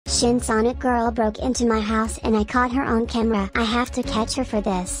SHIN Sonic girl broke into my house and I caught her on camera. I have to catch her for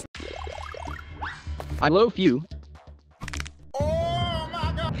this. I loaf you. Oh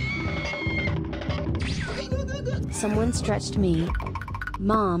my God. Someone stretched me.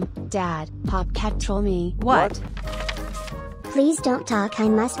 Mom, Dad, Pop cat troll me. What? Please don't talk, I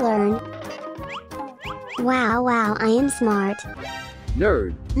must learn. Wow, I am smart.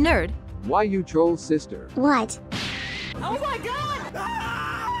 Nerd. Nerd. Why you troll sister? What? Oh my God.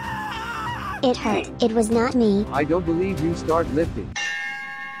 It hurt. It was not me. I don't believe you start lifting.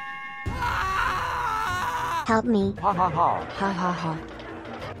 Help me. Ha ha ha. Ha ha ha.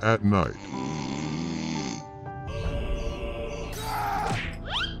 At night.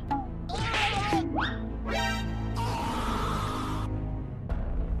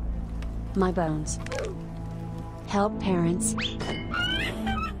 My bones. Help parents.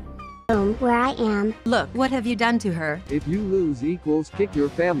 Home, where I am. Look, what have you done to her? If you lose equals kick your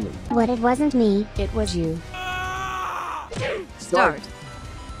family. What, it wasn't me. It was you. Start.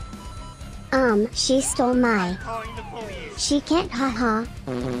 She stole my. Calling the police. She can't, haha.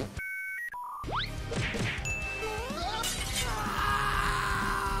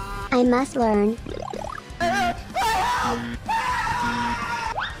 I must learn.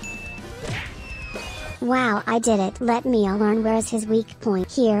 Wow, I did it. Let me learn where's his weak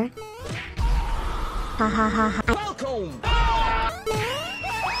point. Here. Ha ha ha ha. Welcome.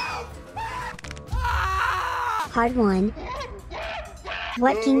 Hard one.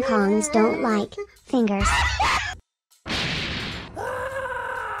 What King Kongs don't like? Fingers.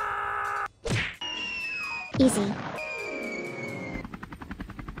 Easy.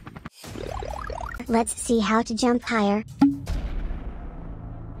 Let's see how to jump higher.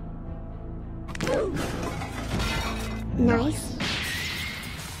 Nice.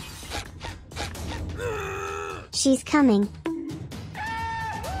 She's coming.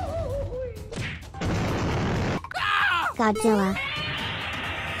 Godzilla.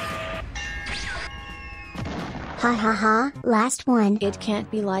 Ha ha ha, last one. It can't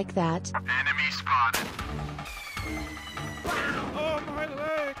be like that. Enemy spotted. Oh my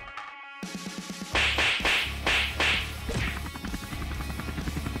leg.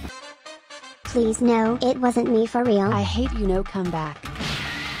 Please no, it wasn't me for real. I hate you, no come back.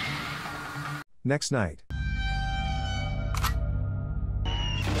 Next night.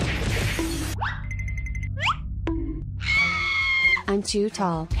 I'm too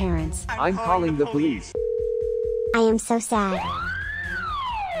tall, parents. I'm calling the police. I am so sad.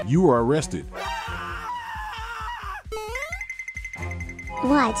 You are arrested.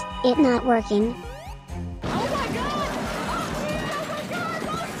 What? It not working?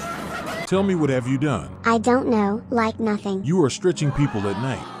 Tell me, what have you done? I don't know, like nothing. You are stretching people at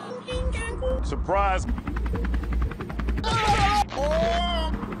night. Surprise.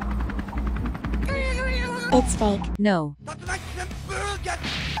 It's fake. No.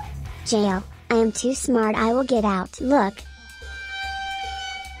 Jail. I am too smart, I will get out. Look.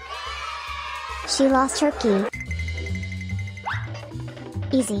 She lost her key.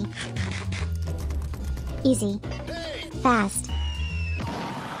 Easy. Easy. Fast.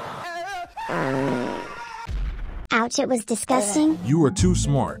 Ouch, it was disgusting. You are too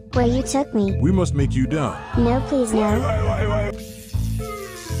smart. Where you took me. We must make you dumb. No, please no.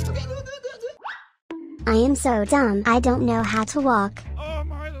 I am so dumb, I don't know how to walk. Oh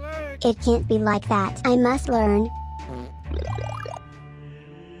my leg. It can't be like that. I must learn.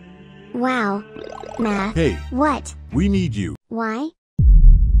 Wow. Math. Hey. What? We need you. Why?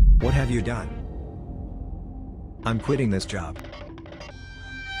 What have you done? I'm quitting this job.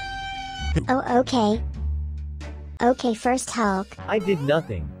 Oh, okay. Okay, first Hulk. I did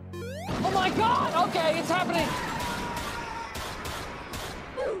nothing. Oh my God. Okay, it's happening.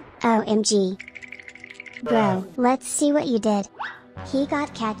 OMG. Bro, let's see what you did. He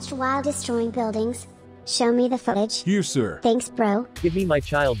got catched while destroying buildings. Show me the footage. Here, sir. Thanks, bro. Give me my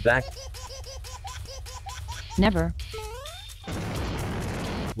child back. Never.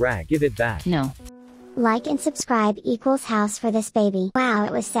 Rag, give it back. No. Like and subscribe equals house for this baby. Wow,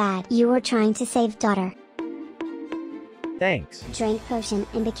 it was sad. You were trying to save daughter. Thanks. Drank potion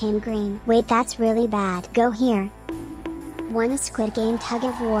and became green. Wait, that's really bad. Go here. Won a Squid Game tug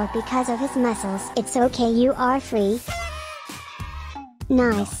of war because of his muscles. It's okay, you are free.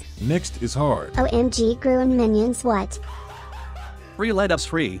 Nice. Next is hard. OMG, grew in minions, what? Free let us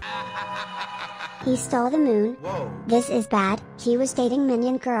free. He stole the moon. Whoa. This is bad. He was dating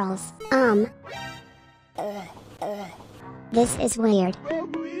minion girls. This is weird.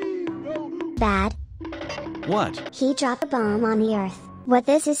 Bad. What? He dropped a bomb on the earth. What,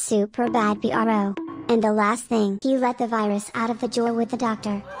 this is super bad, bro. And the last thing, he let the virus out of the door with the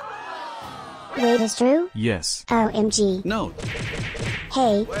doctor. Wait, is true? Yes. OMG. No.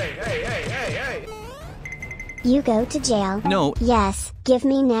 Hey. You go to jail. No. Yes, give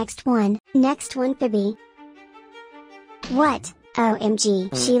me next one. Next one, Phoebe. What?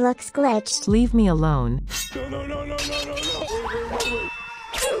 OMG, she looks glitched. Leave me alone.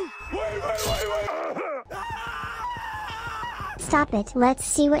 Stop it, let's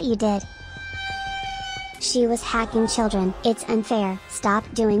see what you did. She was hacking children. It's unfair. Stop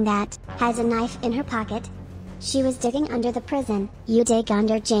doing that. Has a knife in her pocket. She was digging under the prison. You dig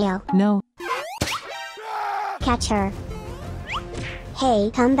under jail. No, Catch her.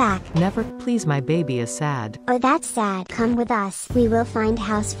 Hey, come back. never. Please, my baby is sad. Oh, that's sad. Come with us. We will find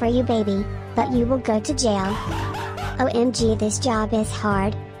house for you, baby. But you will go to jail. OMG, this job is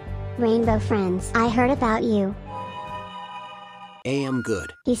hard. Rainbow friends, I heard about you. I'm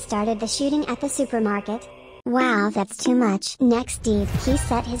good. He started the shooting at the supermarket. Wow, that's too much. Next deed, he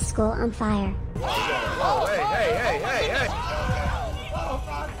set his school on fire.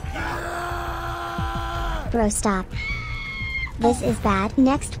 Bro, stop. This is bad.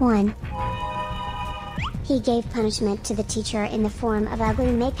 Next one. He gave punishment to the teacher in the form of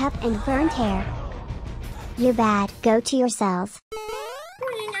ugly makeup and burned hair. You're bad. Go to your cells.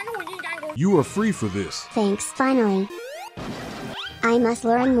 You are free for this. Thanks, finally. I must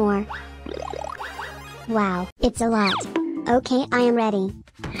learn more. Wow, it's a lot. Okay, I am ready.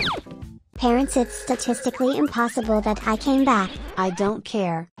 Parents, it's statistically impossible that I came back. I don't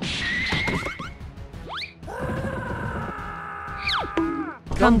care.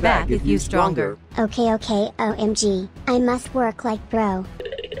 Come back if you stronger. Okay, OMG. I must work like bro.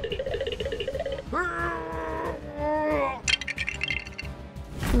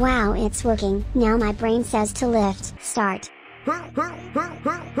 Wow, it's working. Now my brain says to lift. Start.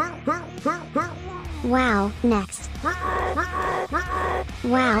 Wow, next.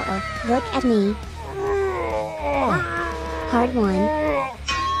 Wow, oh, look at me. Hard one.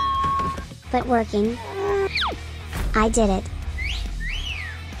 But working. I did it.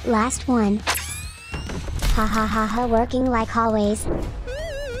 Last one. Ha ha ha ha, working like always.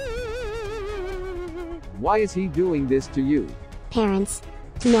 Why is he doing this to you? Parents.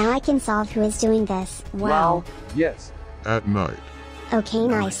 Now I can solve who is doing this. Wow. Yes. At night. Okay,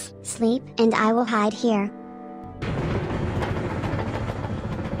 nice. Sleep, and I will hide here.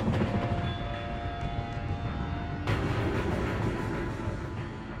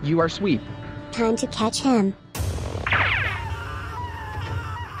 You are sweet. Time to catch him.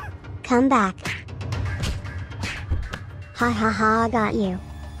 Come back. Ha ha ha, I got you.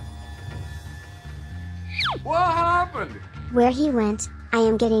 What happened? Where he went, I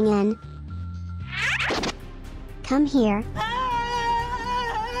am getting in. Come here.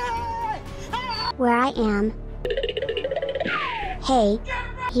 Where I am. Hey.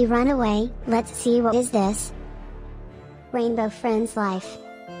 He run away. Let's see, what is this? Rainbow Friends life.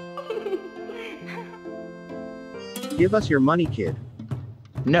 Give us your money, kid.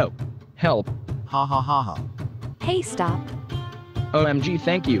 No. Help. Ha ha ha ha. Hey, stop. OMG,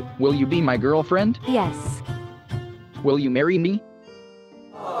 thank you. Will you be my girlfriend? Yes. Will you marry me?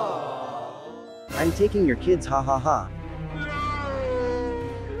 I'm taking your kids, ha ha ha.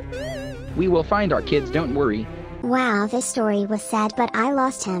 We will find our kids, don't worry. Wow, this story was sad, but I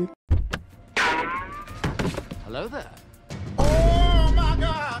lost him. Hello there.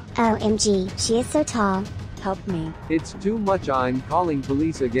 OMG, she is so tall. Help me. It's too much. I'm calling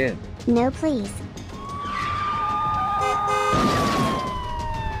police again. No, please.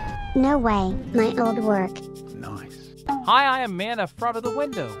 No way, my old work. Nice. Hi, I am man in front of the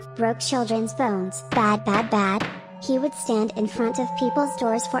window. Broke children's phones. Bad, bad, bad. He would stand in front of people's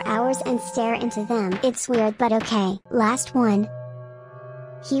doors for hours and stare into them. It's weird, but okay. Last one.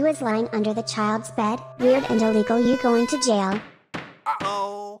 He was lying under the child's bed. Weird and illegal. You going to jail.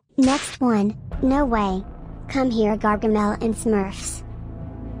 Uh-oh. Next one. No way. Come here, Gargamel and Smurfs.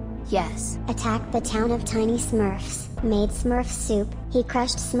 Yes. Attacked the town of tiny Smurfs. Made Smurf soup. He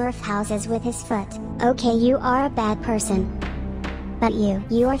crushed Smurf houses with his foot. Okay, you are a bad person. But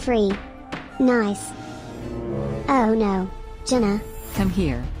you are free. Nice. Oh no. Jenna. Come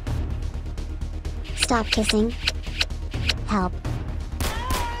here. Stop kissing. Help.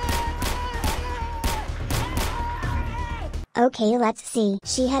 Okay, let's see.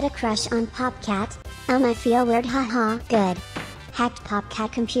 She had a crush on Popcat. I feel weird, haha. Good. Hacked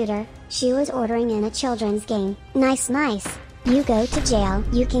Popcat computer. She was ordering in a children's game. Nice, nice. You go to jail.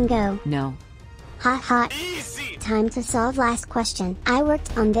 You can go. No. Ha ha. Easy. Time to solve last question. I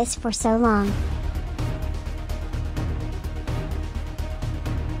worked on this for so long.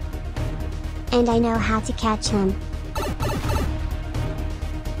 And I know how to catch him.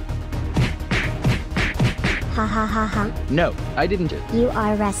 Ha ha ha ha. No, I didn't. You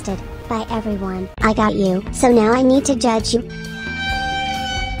are arrested. By everyone. I got you. So now I need to judge you.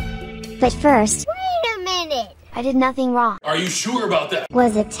 But first. Wait a minute. I did nothing wrong. Are you sure about that?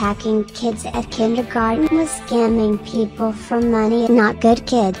 Was attacking kids at kindergarten. Was scamming people for money. Not good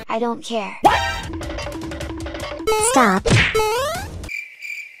kid. I don't care. Stop.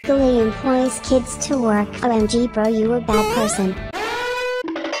 Legally employs kids to work. OMG bro, you a bad person.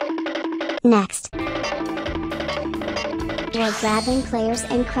 Next. You're grabbing players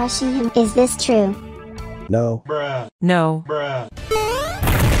and crushing him. Is this true? No. Bruh. No. Bruh.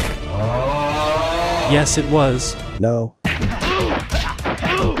 Yes, it was. No.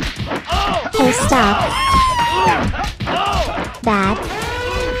 Hey, stop. Bad.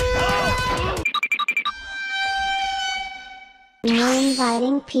 We're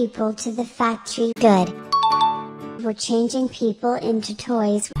inviting people to the factory. Good. We're changing people into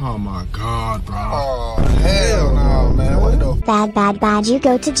toys. Oh my god, bro. Oh, hell no, man. What the? Bad, bad, bad. You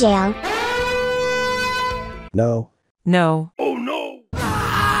go to jail. No. No. Oh no!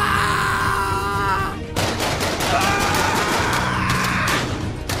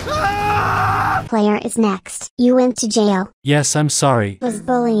 Player is next. You went to jail. Yes, I'm sorry. Was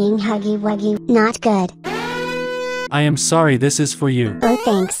bullying Huggy Wuggy. Not good. I am sorry, this is for you. Oh,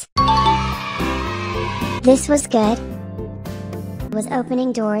 thanks. This was good. Was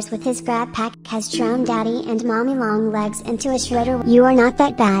opening doors with his grab pack. Has drowned daddy and mommy long legs into a shredder. You are not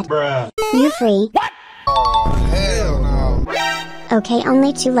that bad. Bruh. You free. What? Oh, hell no. Okay,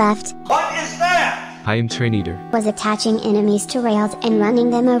 only 2 left. What is that? I am Train Eater. Was attaching enemies to rails and running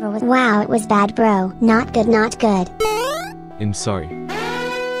them over with. Wow, it was bad bro. Not good, not good. I'm sorry.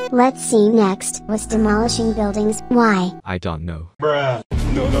 Let's see next. Was demolishing buildings. Why? I don't know. Bruh.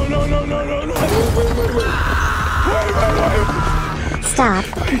 No. Wait. Stop.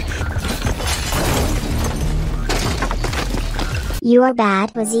 You are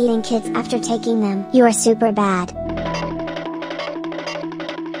bad. Was eating kids after taking them. You are super bad.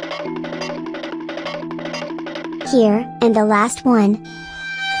 Here, and the last one.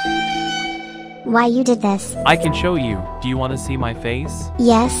 Why you did this? I can show you. Do you want to see my face?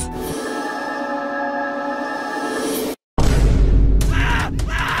 Yes.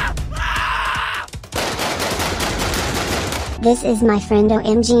 This is my friend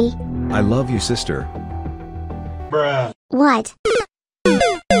OMG. I love you, sister. Bruh. What?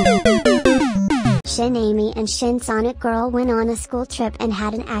 Shin Amy and Shin Sonic Girl went on a school trip and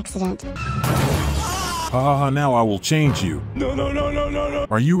had an accident. Haha, now I will change you. No.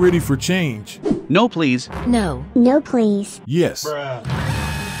 Are you ready for change? No, please. No. No please. Yes. Bruh.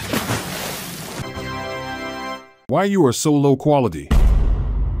 Why you are so low quality?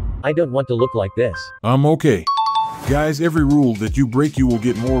 I don't want to look like this. I'm okay. Guys, every rule that you break you will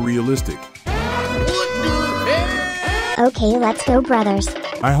get more realistic. Okay, let's go brothers.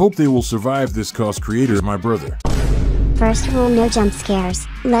 I hope they will survive this cause creator is my brother. First rule, no jump scares.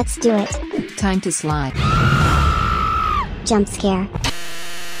 Let's do it. Time to slide. Jump scare.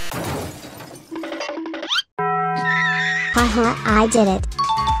 Haha, I did it.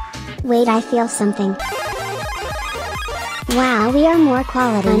 Wait, I feel something. Wow, we are more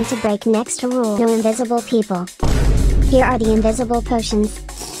quality. Time to break next rule. No invisible people. Here are the invisible potions.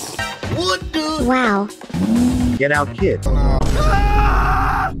 What the? Wow. Get out, kid.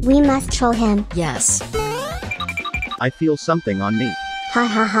 We must troll him. Yes. I feel something on me. Ha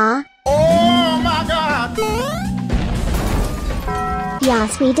ha ha. Oh my god!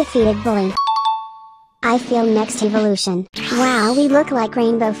 Yes, we defeated bully. I feel next evolution. Wow, we look like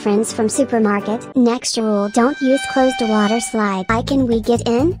rainbow friends from supermarket. Next rule, don't use closed water slide. Can we get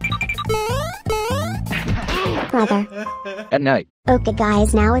in? Brother. At night. Okay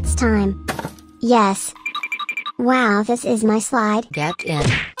guys, now it's time. Yes. Wow, this is my slide. Get in.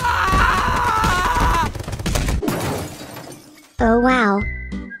 Oh wow.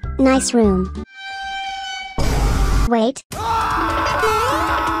 Nice room. Wait.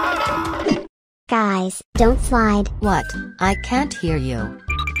 Guys, don't slide. What? I can't hear you.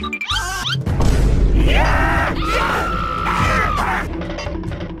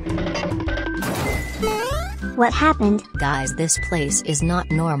 What happened? Guys, this place is not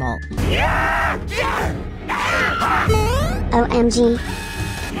normal. OMG.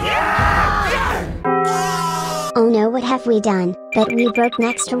 Oh no, what have we done? But we broke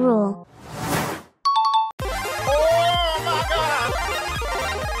next rule.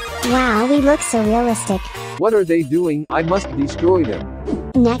 Wow, we look so realistic. What are they doing? I must destroy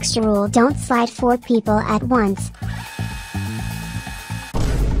them. Next rule, don't slide 4 people at once.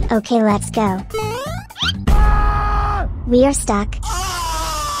 Okay, let's go. We are stuck.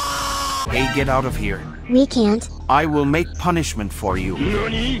 Hey, get out of here. We can't. I will make punishment for you.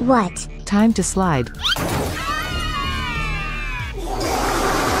 What? Time to slide.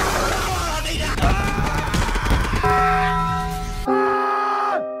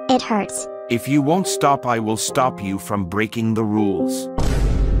 It hurts. If you won't stop, I will stop you from breaking the rules.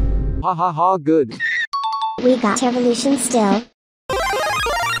 Ha ha ha, good. We got evolution still.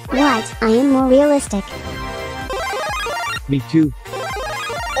 What? I am more realistic. Me too.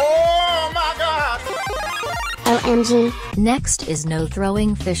 OMG. Next is no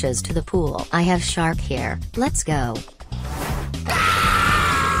throwing fishes to the pool. I have shark here. Let's go.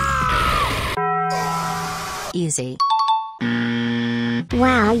 Easy.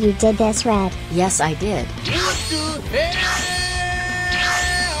 Wow, you did this, Red. Yes, I did.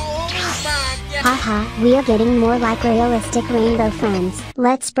 Haha, we are getting more like realistic rainbow friends.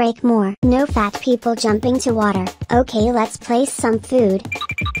 Let's break more. No fat people jumping to water. Okay, let's place some food.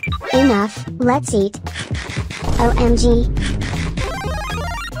 Enough, let's eat. OMG.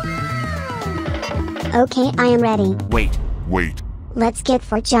 Okay, I am ready. Wait. Let's get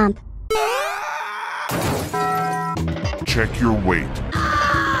for jump. Check your weight.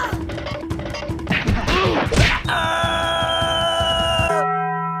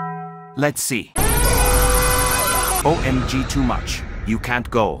 Let's see. OMG, too much. You can't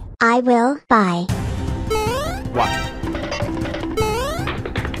go. I will. Bye. What?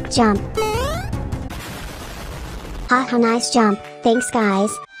 Jump. Haha, nice jump. Thanks, guys.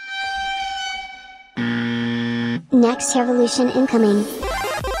 Next evolution incoming.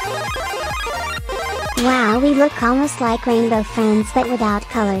 Wow, we look almost like rainbow friends but without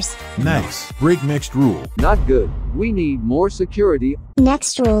colors. Nice. Break next rule. Not good. We need more security.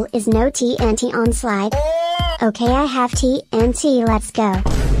 Next rule is no TNT on slide. Okay, I have TNT, let's go.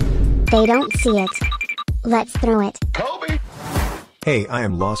 They don't see it. Let's throw it. Kobe! Hey, I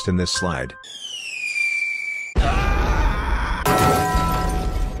am lost in this slide.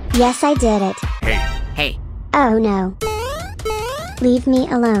 Yes, I did it. Hey. Oh no. Leave me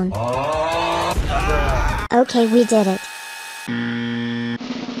alone. Okay, we did it.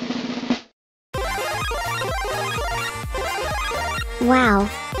 Wow.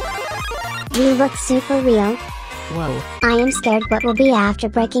 We look super real. Whoa. I am scared what will be after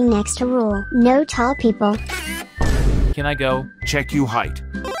breaking next rule. No tall people. Can I go? Check you height.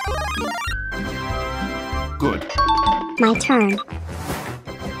 Good. My turn.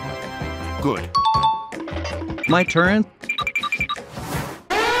 Good. My turn?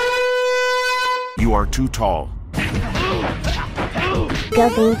 You are too tall. Go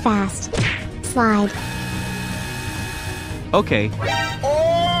boom fast. Slide. Okay.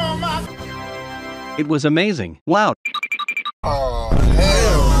 It was amazing. Wow.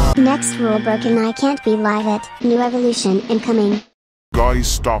 Next rule broken, I can't be live it. New evolution incoming. Guys,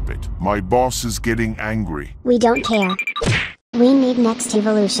 stop it. My boss is getting angry. We don't care. We need next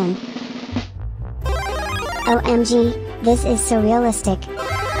evolution. OMG, this is so realistic.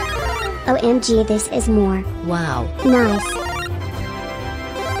 OMG, this is more. Wow. Nice.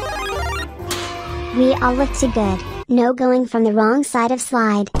 We all look too good. No going from the wrong side of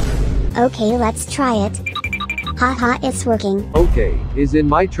slide. Okay, let's try it. Haha, it's working. Okay, is in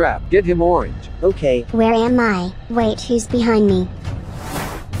my trap. Get him orange. Okay. Where am I? Wait, who's behind me?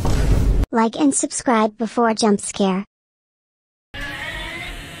 Like and subscribe before jump scare.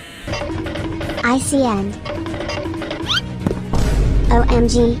 I see end.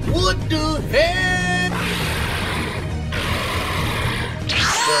 OMG. What the heck?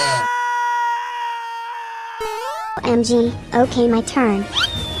 OMG, okay, my turn.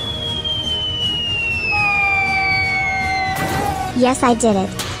 Yes, I did it.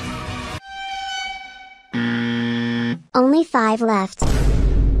 Only 5 left.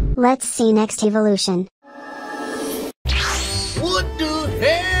 Let's see next evolution. What the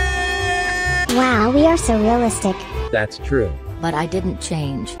heck? Wow, we are so realistic. That's true. But I didn't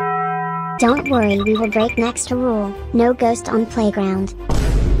change. Don't worry, we will break next rule. No ghost on playground.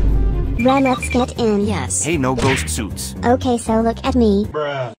 Red, let's get in. Yes. Hey, no ghost suits. Okay, so look at me.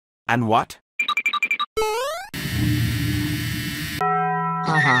 Bruh. And what?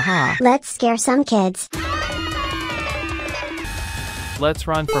 Ha ha ha. Let's scare some kids. Let's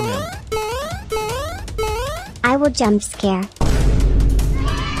run from him. I will jump scare.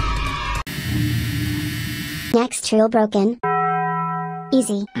 Next rule broken.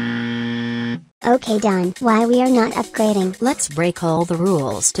 Easy. Okay, done. Why we are not upgrading? Let's break all the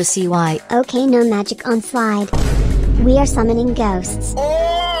rules to see why. Okay, no magic on slide. We are summoning ghosts.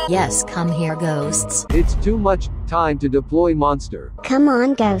 Yes, come here, ghosts. It's too much time to deploy monster. Come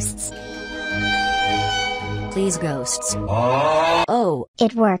on, ghosts. Please, ghosts. Oh.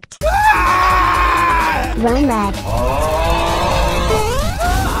 It worked. Run, Red.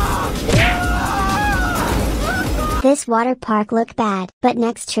 This water park looked bad, but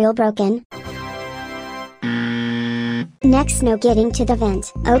next trail broken. Next no getting to the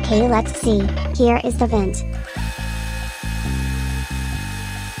vent. Okay, let's see. Here is the vent.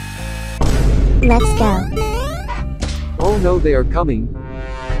 Let's go. Oh no, they are coming.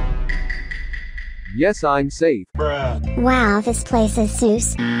 Yes, I'm safe. Wow, this place is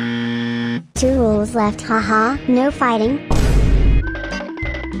Zeus. 2 rules left, haha, no fighting.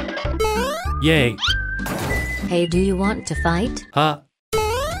 Yay. Hey, do you want to fight? Huh?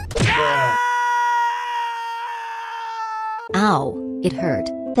 Ow, it hurt.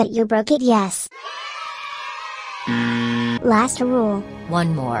 But you broke it, yes. Last rule.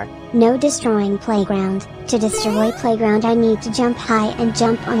 One more. No destroying playground. To destroy playground I need to jump high and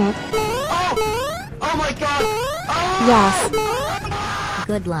jump on it. Oh my god! Yes.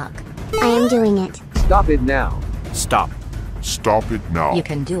 Good luck. I am doing it. Stop it now. Stop. Stop it now. You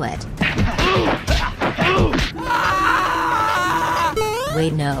can do it.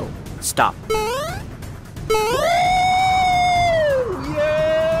 Wait, no. Stop.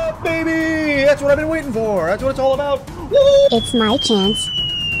 Yeah, baby! That's what I've been waiting for. That's what it's all about. Woo! It's my chance.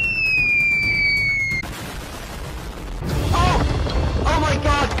 Oh my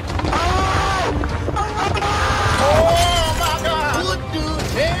god! Oh my god! What the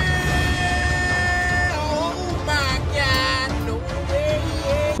hell? Oh my god! No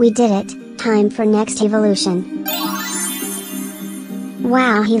way! We did it. Time for next evolution.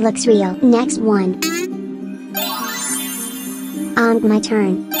 Wow, he looks real. Next one. My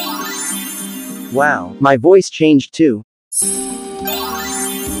turn. Wow, my voice changed too.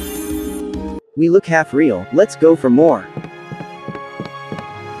 We look half real, let's go for more.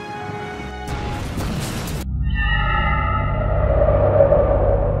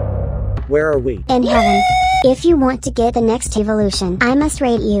 Where are we? In heaven. If you want to get the next evolution, I must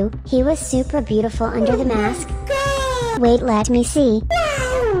rate you. He was super beautiful under the mask. Wait, let me see.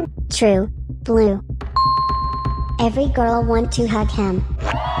 True. Blue. Every girl want to hug him.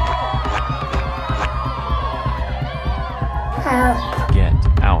 Get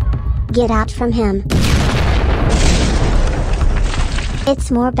out. Get out from him.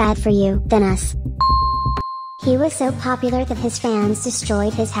 It's more bad for you than us. He was so popular that his fans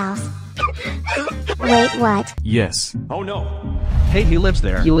destroyed his house. Wait, what? Yes. Oh no. Hey, he lives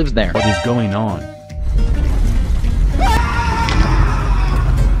there. He lives there. What is going on?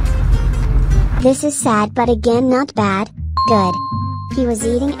 This is sad but again not bad. Good. He was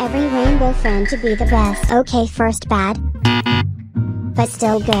eating every rainbow friend to be the best. Okay, first bad. But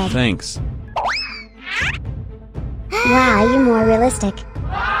still good. Thanks. Wow, you're more realistic.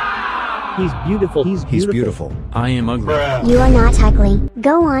 He's beautiful. He's beautiful. I am ugly. You are not ugly.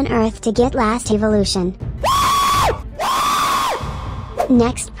 Go on Earth to get last evolution.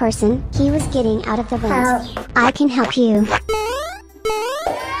 Next person, he was getting out of the vent. I can help you.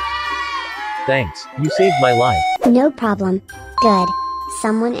 Thanks, you saved my life. No problem. Good.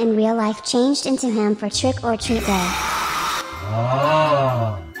 Someone in real life changed into him for trick or treat day.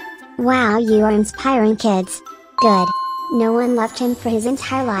 Wow, you are inspiring kids. Good. No one loved him for his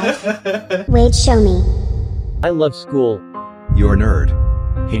entire life. Wait, show me. I love school. You're a nerd.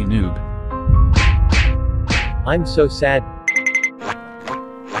 Hey, noob. I'm so sad.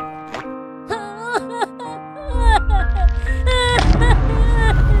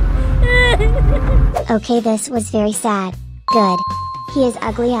 Okay, this was very sad. Good. He is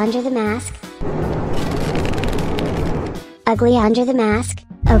ugly under the mask. Ugly under the mask.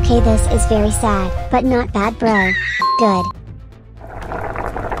 Okay, this is very sad, but not bad, bro. Good.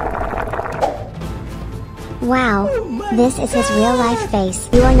 Wow. This is his real life face.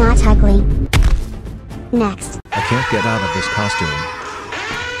 You are not ugly. Next. I can't get out of this costume.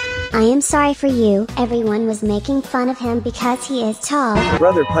 I am sorry for you. Everyone was making fun of him because he is tall.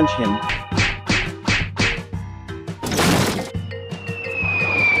 Brother, punch him.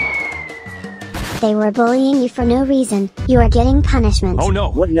 They were bullying you for no reason. You are getting punishment. Oh no.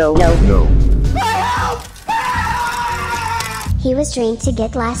 What? No. No. He was trained to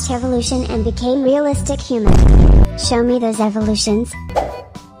get last evolution and became realistic human. Show me those evolutions.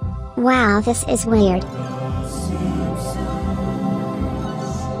 Wow, this is weird.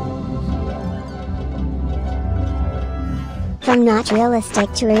 From not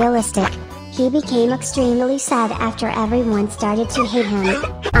realistic to realistic. He became extremely sad after everyone started to hate him.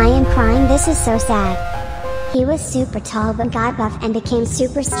 I am crying, this is so sad. He was super tall but got buff and became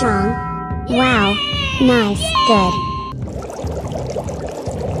super strong. Wow. Nice, good.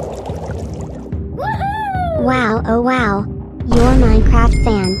 Wow, oh wow. You're Minecraft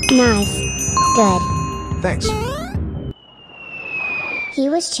fan. Nice. Good. Thanks. He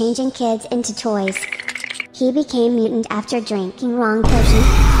was changing kids into toys. He became mutant after drinking wrong potion.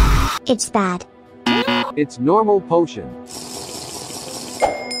 It's bad. It's normal potion.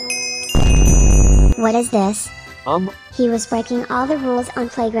 What is this? He was breaking all the rules on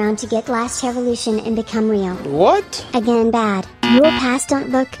playground to get last evolution and become real. What? Again bad. Your past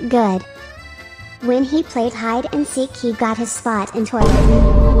don't look good. When he played hide and seek he got his spot in toilet.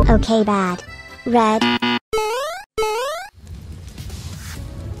 Okay bad. Red.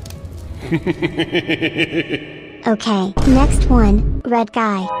 Okay, next one, red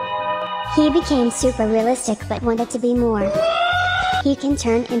guy. He became super realistic but wanted to be more. He can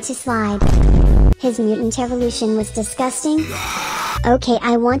turn into slide. His mutant evolution was disgusting. Okay,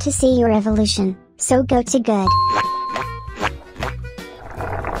 I want to see your evolution, so go to good.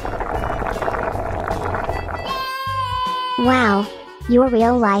 Wow, your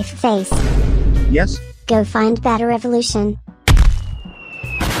real life face. Yes? Go find better evolution.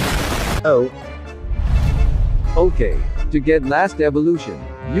 Oh. Okay, to get last evolution,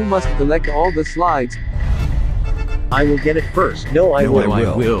 you must collect all the slides. I will get it first. No, I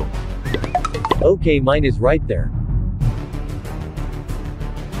will. Okay, mine is right there.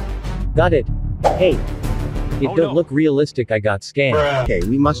 Got it. Hey. It don't look realistic, I got scanned. Okay,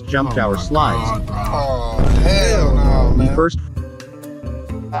 we must jump to our slides. Oh, hell no, man. Me first.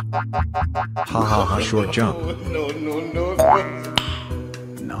 Ha, short jump. No.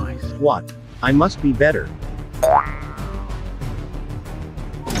 Nice. What? I must be better.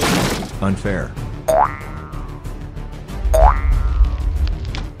 Unfair.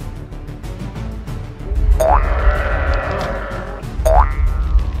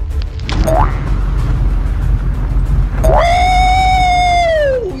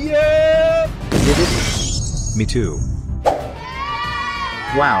 Did it? Me too.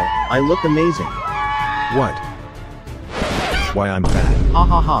 Wow, I look amazing. What? Why I'm fat. Ha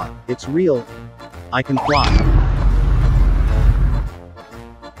ha ha, it's real. I can fly.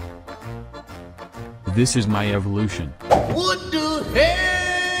 This is my evolution. What the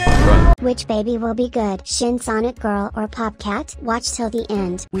hell? Which baby will be good? Shin, Sonic Girl, or Popcat? Watch till the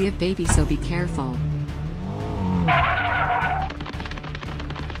end. We have babies, so be careful.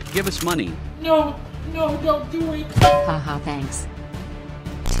 Give us money. No, don't do it. Haha, thanks.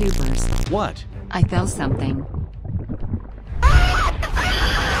 Tubers. What? I felt something.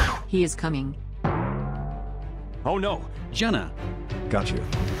 He is coming. Oh no, Jenna. Got you.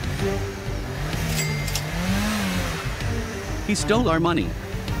 He stole our money.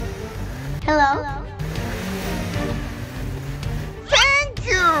 Hello? Thank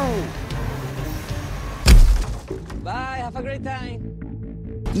you! Bye, have a great time.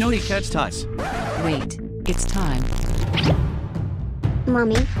 No, he catched us. Wait, it's time.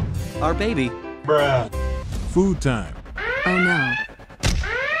 Mommy? Our baby. Bruh. Food time. Oh no.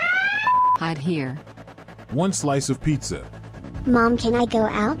 Hide here. One slice of pizza. Mom, can I go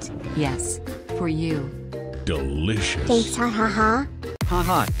out? Yes, for you. Delicious. Thanks, ha ha ha. Ha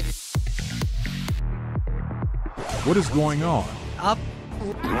ha. What is going on? Up.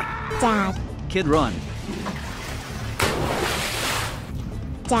 Dad. Kid, run.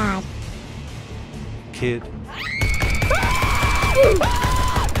 Dad. Kid.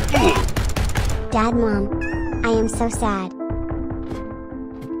 Dad, Mom. I am so sad.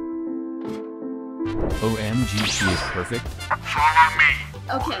 OMG, she is perfect.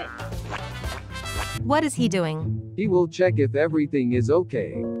 Okay. What is he doing? He will check if everything is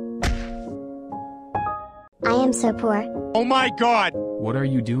okay. I am so poor. Oh my god! What are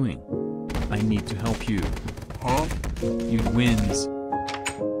you doing? I need to help you. Huh? You twins.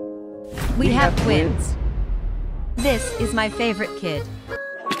 We have twins. This is my favorite kid.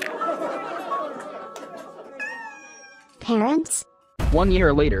 Parents? 1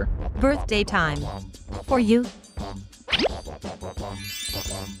 year later. Birthday time. For you.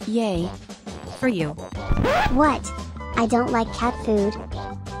 Yay. For you. What? I don't like cat food.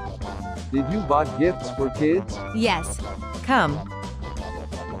 Did you buy gifts for kids? Yes. Come.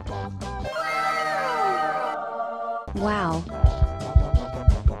 Wow.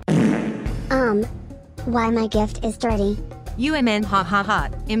 Why my gift is dirty? You am in ha ha ha.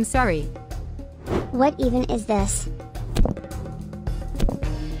 I'm sorry. What even is this?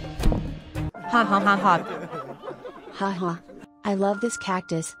 Ha ha ha ha. Haha. I love this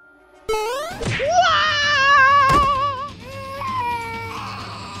cactus.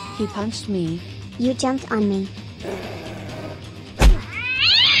 He punched me. You jumped on me.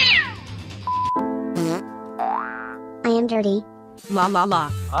 I am dirty. La la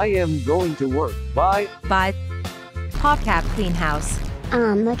la. I am going to work. Bye. Bye. Popcat clean house.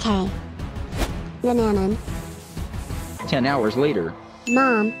 Okay. Bananan. 10 hours later.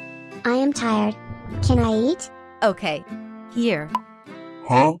 Mom, I am tired. Can I eat? Okay. Here.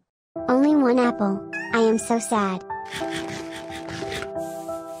 Huh? Only one apple. I am so sad.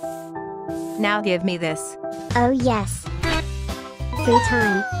 Now give me this. Oh yes. Free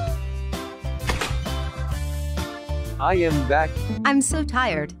time. I am back. I'm so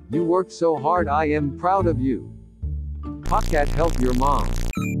tired. You worked so hard. I am proud of you. Popcat, help your mom.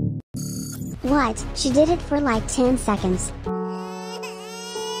 What? She did it for like 10 seconds.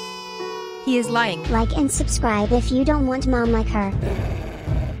 He is lying. Like and subscribe if you don't want mom like her.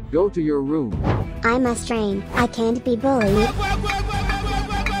 Go to your room. I must train. I can't be bullied.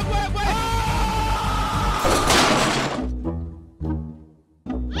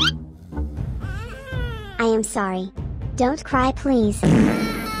 I am sorry. Don't cry, please.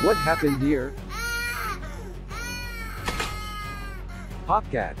 What happened here?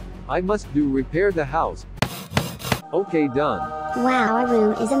 Popcat, I must do repair the house. Okay, done. Wow, our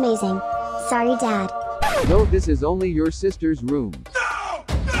room is amazing. Sorry, Dad. No, this is only your sister's room.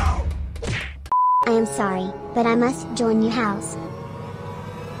 I am sorry, but I must join your house.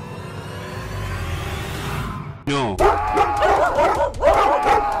 No.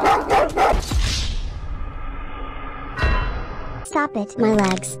 Stop it, my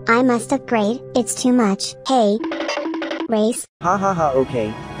legs. I must upgrade, it's too much. Hey. Race. Ha ha ha,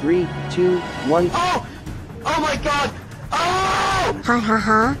 okay. 3, 2, 1. Oh! Oh my god! Oh! Ha ha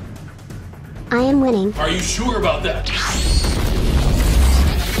ha. I am winning. Are you sure about that?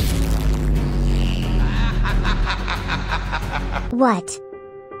 What?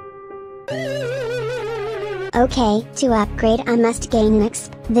 Okay, to upgrade I must gain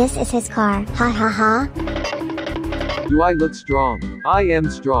XP. This is his car. Ha ha ha. Do I look strong? I am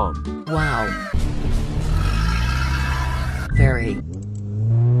strong. Wow. Very.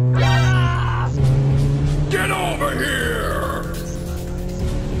 Get over here!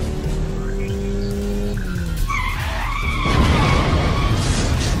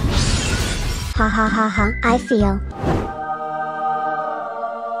 Ha ha ha ha, I feel.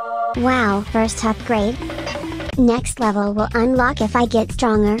 Wow, first upgrade. Next level will unlock if I get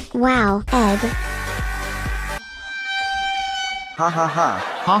stronger. Wow, egg. Ha ha ha.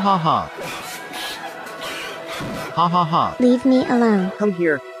 Ha ha ha. Ha ha ha. Leave me alone. Come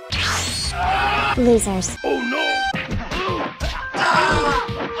here. Losers. Oh no!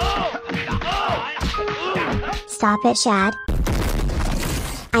 Stop it, Shad.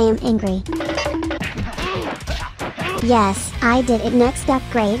 I am angry. Yes, I did it. Next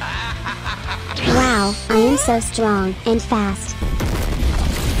upgrade. Wow, I am so strong and fast.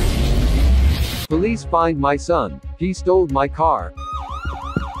 Police find my son. He stole my car.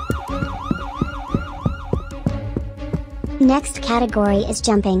 Next category is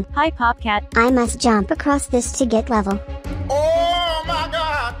jumping. Hi, Popcat. I must jump across this to get level. Oh my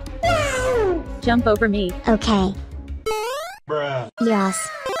god! Jump over me. Okay. Bruh. Yes.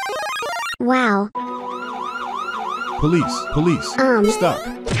 Wow. Police, police. Stop.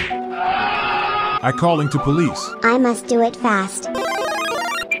 I calling to police. I must do it fast.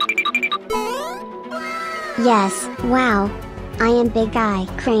 Yes, wow. I am big guy.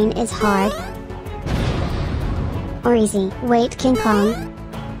 Crane is hard. Or easy. Wait, King Kong.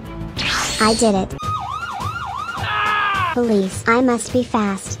 I did it. Police, I must be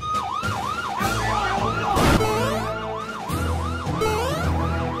fast.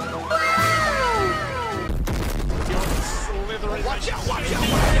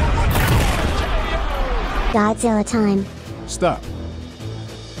 Godzilla time. Stop.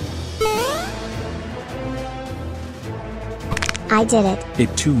 I did it.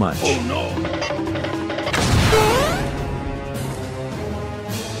 It too much. Oh no!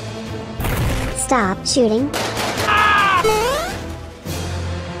 Stop shooting.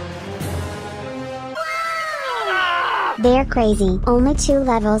 They're crazy. Only 2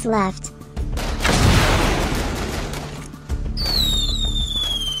 levels left.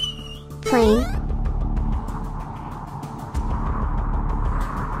 Plane.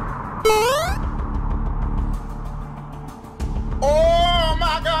 Oh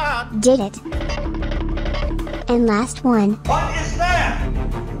my god! Did it. And last one. What is that?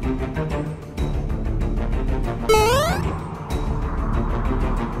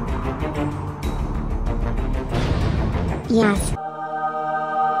 Yes.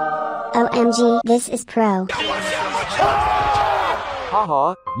 OMG, this is pro.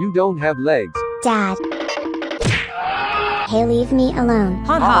 Haha, you don't have legs. Dad. Hey, leave me alone.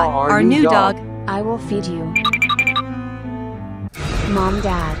 Hot Haha, hot, our new dog. I will feed you. Mom,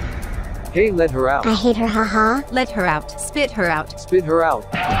 Dad. Hey, let her out. I hate her, haha. Let her out. Spit her out. Spit her out.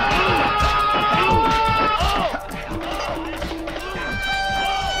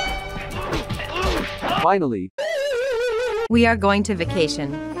 Finally. We are going to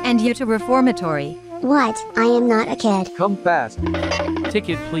vacation. And you to reformatory. What? I am not a kid. Come fast.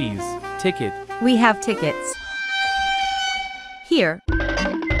 Ticket, please. Ticket. We have tickets. Here.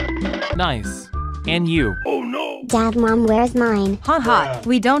 Nice. And you. Oh no! Dad, Mom, where's mine? Ha,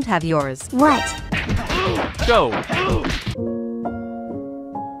 we don't have yours. What? Go.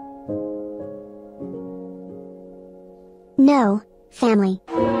 No. Family.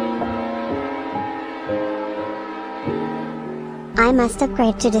 I must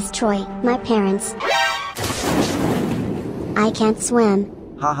upgrade to destroy my parents. I can't swim.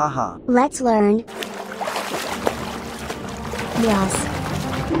 Ha ha ha. Let's learn. Yes.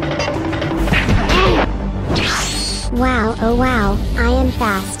 Wow, oh wow, I am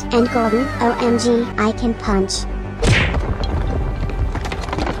fast and golden. OMG, I can punch.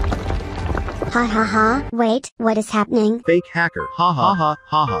 Ha ha ha, wait, what is happening? Fake hacker. Ha ha ha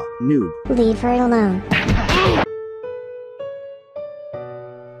ha ha. Noob. Leave her alone.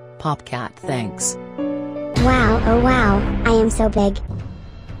 Popcat, thanks. Wow, oh wow, I am so big.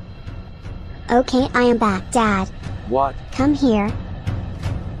 Okay, I am back, Dad. What? Come here.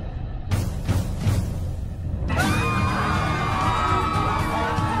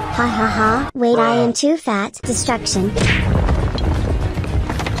 Ha ha ha, wait, I am too fat. Destruction.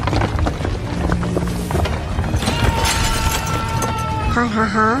 Ha ha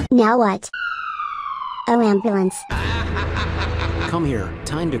ha, now what? Oh, ambulance. Come here,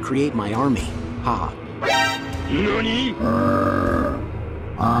 time to create my army. Ha. NANI?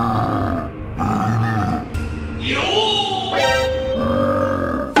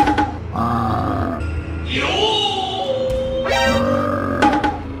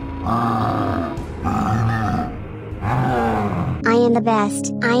 I am the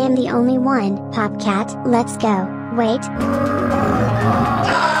best. I am the only one. Popcat, let's go. Wait.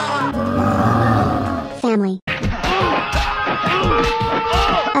 Family.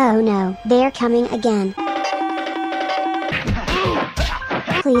 Oh no, they're coming again.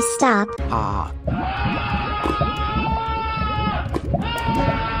 Please stop. Ha.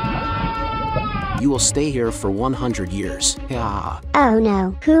 You will stay here for 100 years. Yeah. Oh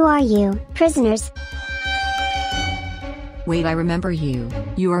no, who are you? Prisoners. Wait, I remember you.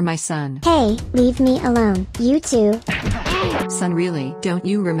 You are my son. Hey, leave me alone. You too. Son, really? Don't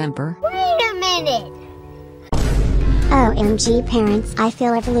you remember? Wait a minute. OMG, parents, I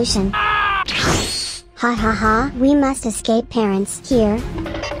feel evolution. Ha ha ha, we must escape, parents. Here.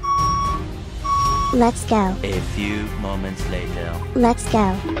 Let's go. A few moments later. Let's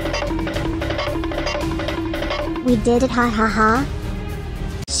go. We did it, ha ha ha.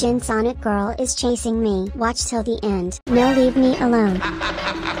 Shin Sonic Girl is chasing me. Watch till the end. No, leave me alone.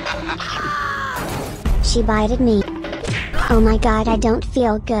 She bited me. Oh my god, I don't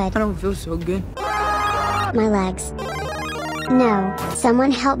feel good. I don't feel so good. My legs. No,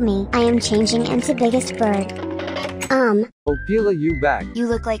 someone help me. I am changing into biggest bird. Opila, you back. You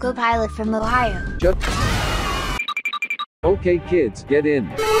look like a pilot from Ohio. Okay, kids, get in.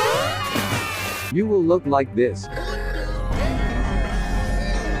 You will look like this.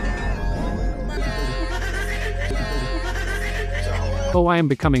 Oh, I am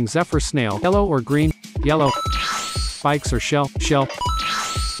becoming Zephyr Snail. Yellow or green? Yellow. Spikes or shell? Shell.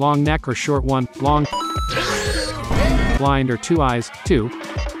 Long neck or short one? Long. Blind or two eyes? Two.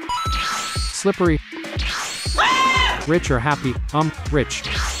 Slippery. Rich or happy? Rich.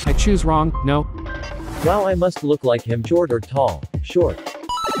 I choose wrong. No. Wow, I must look like him. Short or tall? Short.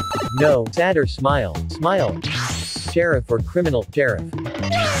 No. Sad or smile? Smile. Sheriff or criminal? Sheriff.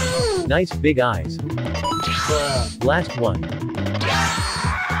 Nice big eyes. Last one.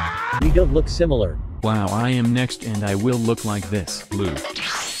 We don't look similar. Wow, I am next and I will look like this. Blue.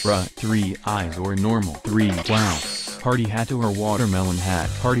 Bruh, 3 eyes or normal. 3. Wow. Party hat or watermelon hat.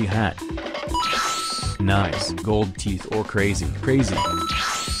 Party hat. Nice. Gold teeth or crazy. Crazy.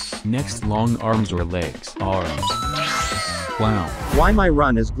 Next, long arms or legs. Arms. Wow. Why my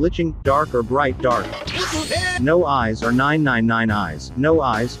run is glitching, dark or bright dark. No eyes or 999 eyes. No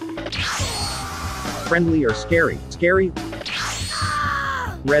eyes. Friendly or scary. Scary.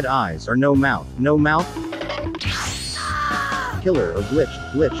 Red eyes or no mouth. No mouth. Killer or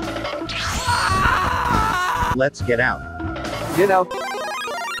glitched. Glitched. Let's get out. Get out.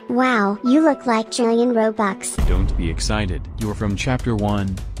 Wow, you look like Trillion Robux. Don't be excited. You're from Chapter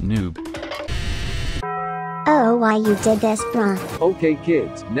 1, noob. Oh why you did this, bruh. Okay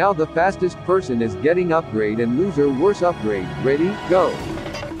kids, now the fastest person is getting upgrade and loser worse upgrade. Ready? Go.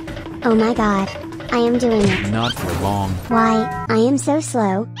 Oh my god. I am doing it. Not for long. Why, I am so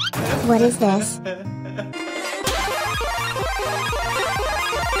slow. What is this?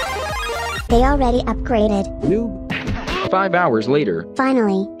 They already upgraded. Noob. 5 hours later.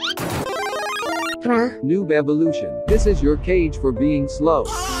 Finally. Bruh. Noob evolution. This is your cage for being slow.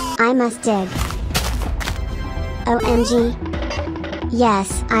 I must dig. OMG.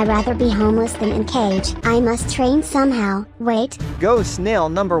 Yes, I'd rather be homeless than in cage. I must train somehow. Wait. Go snail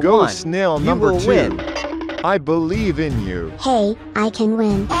number one. Go snail number two. Win. I believe in you. Hey, I can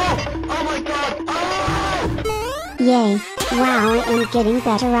win. Oh my god! Oh! Yay. Wow, I am getting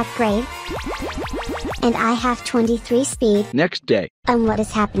better upgrade. And I have 23 speed. Next day. What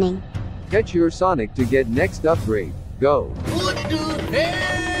is happening? Catch your Sonic to get next upgrade. Go.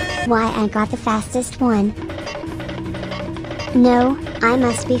 Why, I got the fastest one. No, I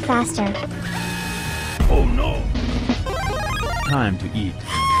must be faster. Oh no! Time to eat.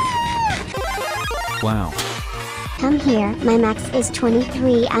 Wow. Come here, my max is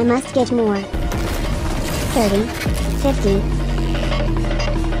 23, I must get more. 30. 50.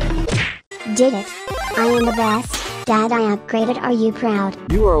 Did it. I am the best. Dad, I upgraded, are you proud?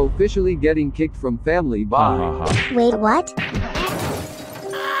 You are officially getting kicked from family. Bye. Wait, what?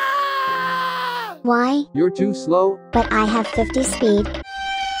 Why? You're too slow. But I have 50 speed.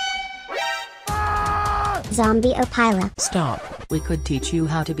 Zombie Opila. Stop. We could teach you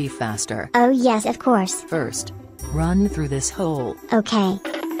how to be faster. Oh yes, of course. First, run through this hole. Okay.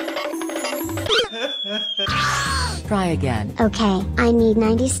 Try again. Okay, I need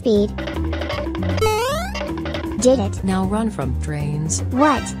 90 speed. Did it. Now run from trains.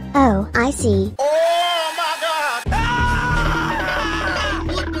 What? Oh, I see. Oh my god!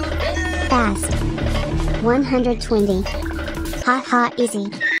 Fast. 120. Haha,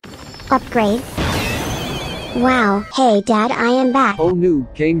 easy. Upgrade. Wow, hey Dad, I am back. Oh noob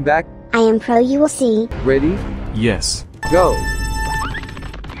came back. I am pro, you will see. Ready? Yes. Go.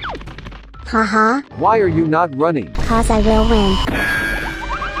 Haha. Why are you not running? Cause I will win.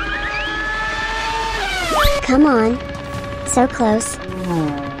 Come on. So close.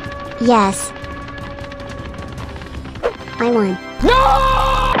 Yes. I won.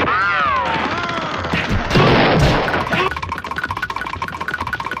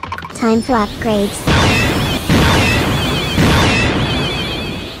 Time for upgrades.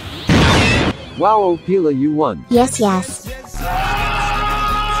 Wow, Opila, you won. Yes, yes.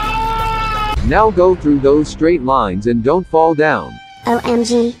 Now go through those straight lines and don't fall down.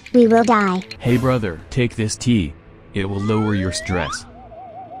 OMG, we will die. Hey brother, take this tea. It will lower your stress.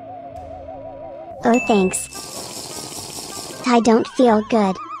 Oh, thanks. I don't feel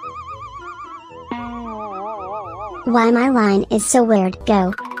good. Why my line is so weird.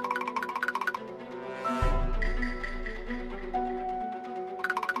 Go.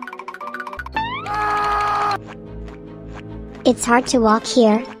 It's hard to walk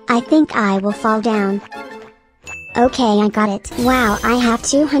here. I think I will fall down. Okay, I got it. Wow, I have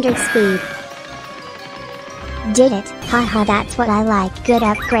 200 speed. Did it. Haha, that's what I like. Good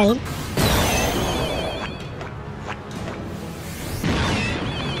upgrade.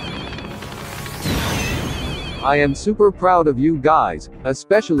 I am super proud of you guys,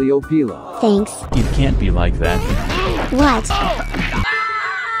 especially Opila. Thanks. It can't be like that. What?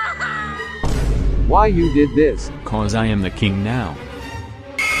 Why you did this? Cause I am the king now.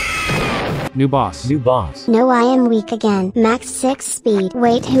 New boss. New boss. No, I am weak again. Max 6 speed.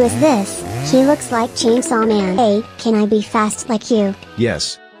 Wait, who is this? He looks like Chainsaw Man. Hey, can I be fast like you?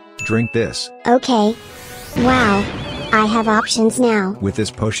 Yes. Drink this. Okay. Wow. I have options now. With this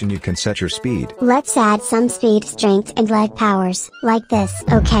potion you can set your speed. Let's add some speed, strength and leg powers. Like this.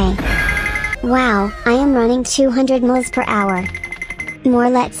 Okay. Wow, I am running 200 miles per hour. More,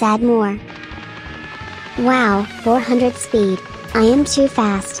 let's add more. Wow, 400 speed. I am too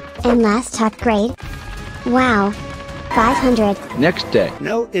fast. And last upgrade. Wow. 500. Next day.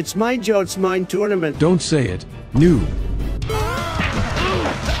 No, it's my Joe's Mine tournament. Don't say it. New.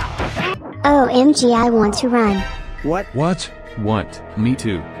 OMG, I want to run. What? What? What? Me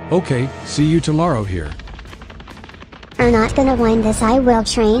too. Okay, see you tomorrow here. Are not gonna win this, I will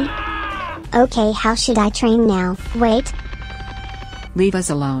train. Okay, how should I train now? Wait. Leave us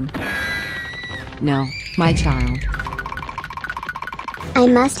alone. No, my child. I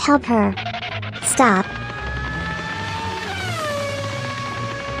must help her. Stop.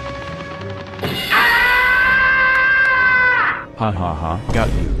 Ha ha ha, got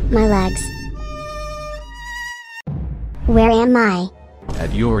you. My legs. Where am I?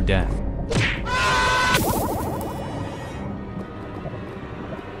 At your death.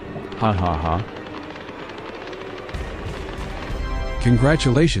 Ha ha ha.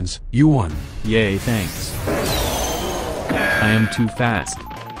 Congratulations, you won. Yay, thanks. I am too fast.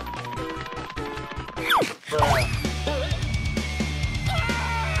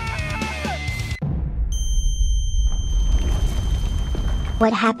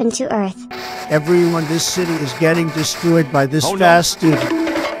 What happened to Earth? Everyone, this city is getting destroyed by this fast student.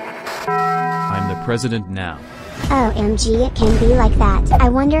 I'm the president now. OMG, it can be like that. I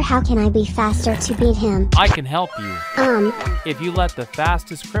wonder how can I be faster to beat him? I can help you. If you let the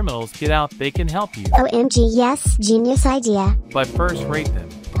fastest criminals get out, they can help you. OMG, yes, genius idea. But first rate them.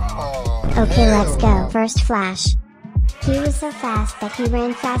 Okay, let's go. First Flash. He was so fast that he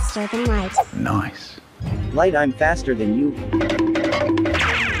ran faster than Light. Nice. Light, I'm faster than you.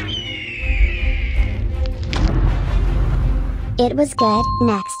 It was good.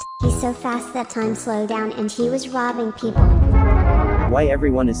 Next, he's so fast that time slowed down and he was robbing people. Why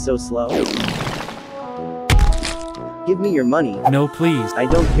everyone is so slow? Give me your money. No, please. I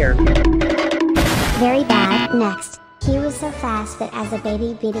don't care. Very bad. Next, he was so fast that as a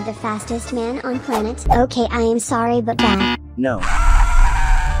baby beated the fastest man on planet. Okay, I am sorry but bad. No.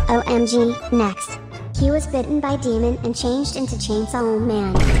 OMG. Next, he was bitten by demon and changed into Chainsaw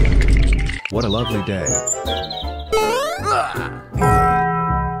Man. What a lovely day.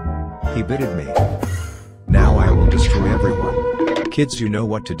 He bitted me. Now I will destroy everyone. Kids, you know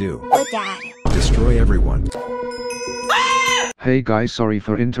what to do. What, Dad? Destroy everyone. Hey guys, sorry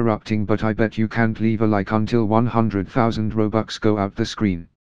for interrupting, but I bet you can't leave a like until 100,000 Robux go out the screen.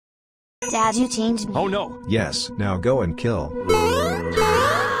 Dad, you changed me. Oh no. Yes, now go and kill.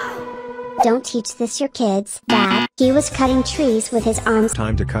 Don't teach this your kids, Dad. He was cutting trees with his arms.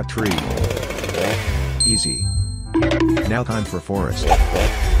 Time to cut tree. Easy. Now time for forest.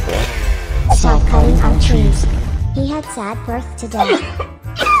 Stop cutting our trees. He had sad birth today.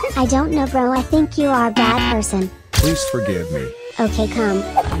 I don't know, bro, I think you are a bad person. Please forgive me. Okay, come.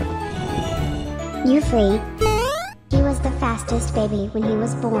 You free. He was the fastest baby when he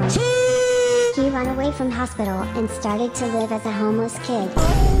was born. He ran away from hospital and started to live as a homeless kid.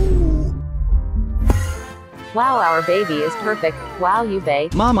 Wow, our baby is perfect. Wow, you bae.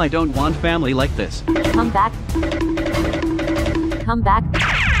 Mom, I don't want family like this. Come back. Come back.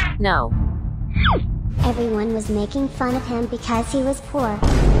 No. Everyone was making fun of him because he was poor.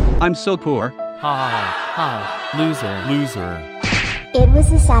 I'm so poor. Ha, loser, loser. It was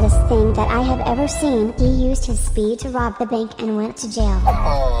the saddest thing that I have ever seen. He used his speed to rob the bank and went to jail.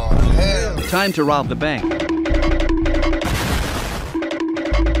 Time to rob the bank.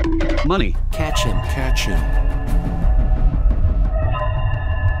 Money. Catch him, catch him.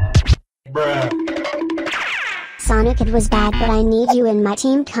 Bruh. Sonic, it was bad, but I need you in my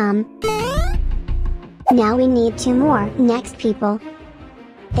team. Come. Now we need 2 more. Next, people.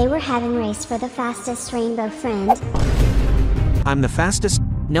 They were having race for the fastest rainbow friend. I'm the fastest.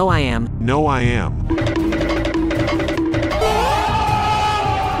 No, I am. No, I am.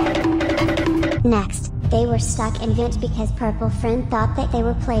 Next, they were stuck in vent because purple friend thought that they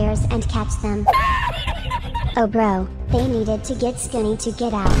were players and catch them. Oh bro, they needed to get skinny to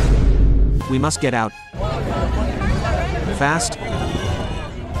get out. We must get out. Fast.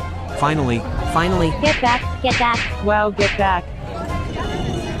 Finally. Get back, get back. Wow, get back.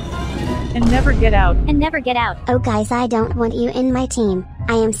 And never get out. And never get out. Oh guys, I don't want you in my team.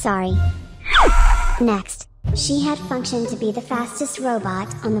 I am sorry. Next, she had functioned to be the fastest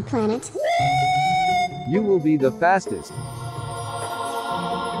robot on the planet. You will be the fastest.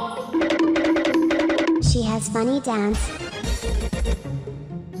 She has funny dance.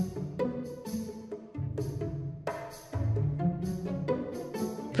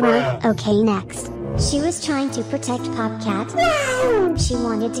 Bruh. Okay, next. She was trying to protect Popcat. She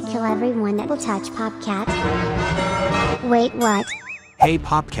wanted to kill everyone that will touch Popcat. Wait, what? Hey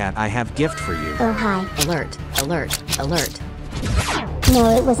Popcat, I have gift for you. Oh hi. Alert, alert, alert. No,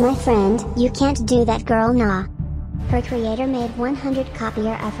 it was my friend. You can't do that, girl, nah. Her creator made 100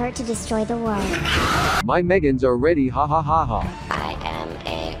 copier of her to destroy the world. My Megans are ready, ha ha ha ha. I am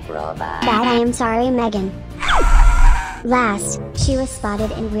a robot. Bad, I am sorry, Megan. Last, she was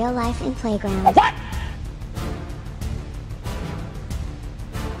spotted in real life in playground. What?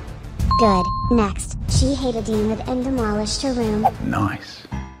 Good. Next, she hated Enid and demolished her room. Nice.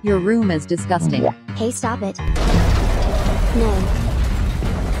 Your room is disgusting. Hey, stop it. No.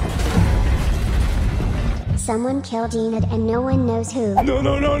 Someone killed Enid and no one knows who. No.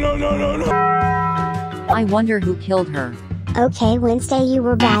 I wonder who killed her. Okay, Wednesday, you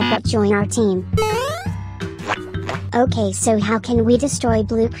were bad, but join our team. Okay, so how can we destroy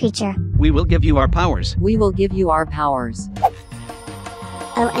Blue Creature? We will give you our powers. We will give you our powers.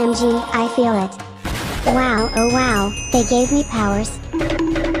 OMG, I feel it. Wow, oh wow, they gave me powers.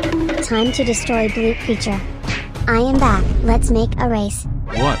 Time to destroy blue creature. I am back, let's make a race.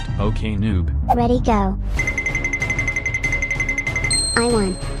 What? Okay, noob. Ready, go. I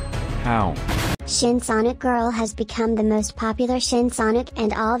won. How? Shin Sonic Girl has become the most popular Shin Sonic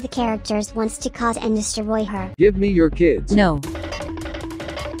and all the characters wants to cause and destroy her. Give me your kids. No.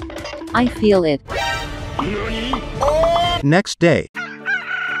 I feel it. Next day.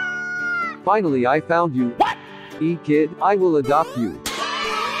 Finally I found you. What? Kid, I will adopt you.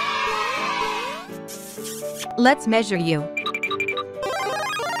 Let's measure you.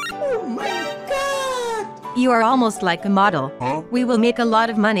 Oh my god! You are almost like a model. Huh? We will make a lot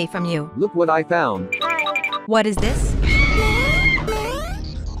of money from you. Look what I found. What is this?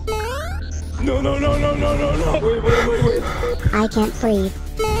 No. Wait. I can't breathe.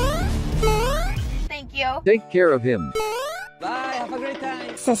 Thank you. Take care of him. Bye, have a great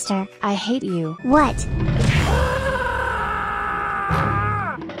time. Sister, I hate you. What?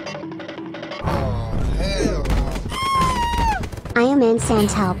 I am in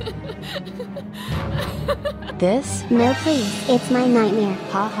Sans help. This? No please, it's my nightmare.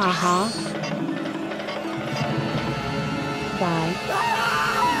 Ha ha ha. Bye.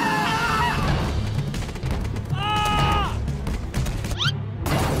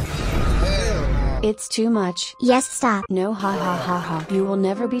 It's too much. Yes, stop. No, ha ha ha ha. You will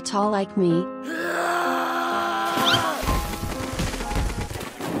never be tall like me.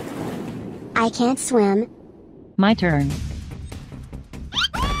 I can't swim. My turn.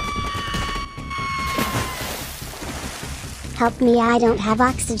 Help me, I don't have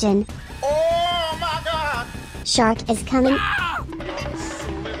oxygen. Oh my god! Shark is coming.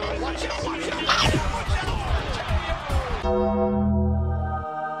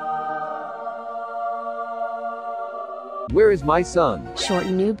 Where is my son? Short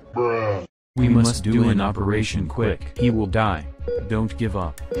noob. We must do an operation quick. He will die. Don't give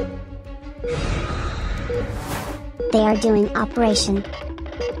up. They are doing operation.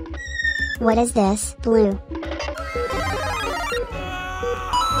 What is this? Blue.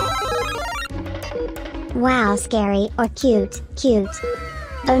 Wow, scary or cute.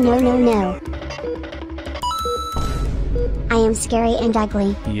 Oh no. I am scary and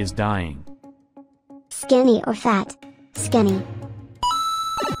ugly. He is dying. Skinny or fat? Skinny.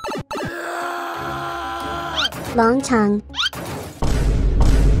 Long tongue.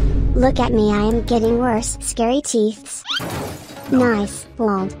 Look at me, I am getting worse. Scary teeths. Nice,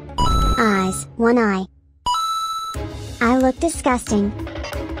 bald. Eyes, one eye. I look disgusting.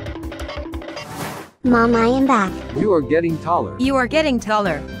 Mom, I am back. You are getting taller. You are getting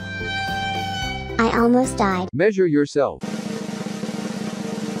taller. I almost died. Measure yourself.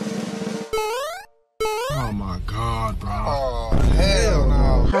 Oh my god, bro. Oh, hell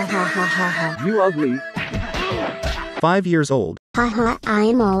no. Ha ha ha ha ha. You ugly. 5 years old. Haha, I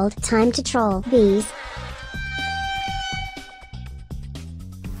am old. Time to troll bees.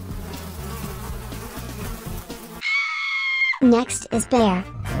 Next is bear.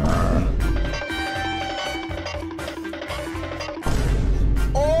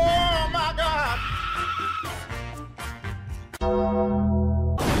 Oh my god!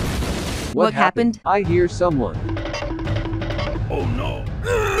 What happened? I hear someone. Oh no!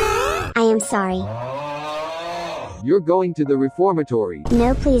 I am sorry. You're going to the reformatory.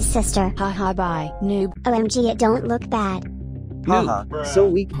 No please, sister. Haha, bye, noob. OMG, it don't look bad. Haha, so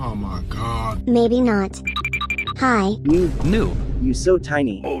weak. Oh my god. Maybe not. Hi. Noob. You so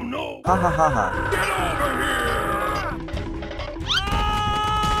tiny. Oh no! Ha ha ha ha. Get over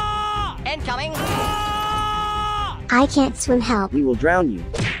here! Incoming! I can't swim, help. We will drown you.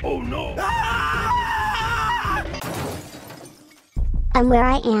 Oh no! I'm where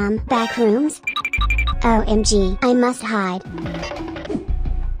I am. Back rooms? OMG, I must hide.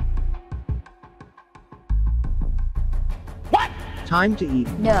 What? Time to eat.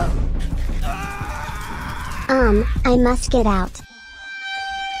 No. I must get out.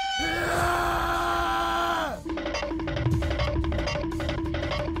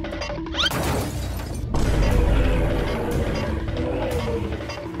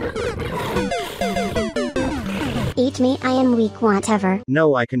 Eat me, I am weak, whatever.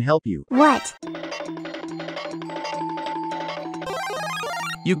 No, I can help you. What?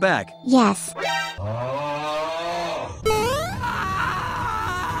 You back. Yes.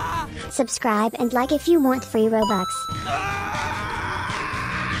 Subscribe and like if you want free Robux.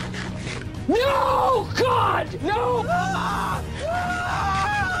 No! God! No!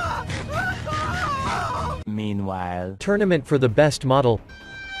 Meanwhile, Tournament for the best model.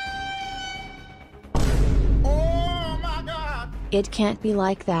 Oh my god! It can't be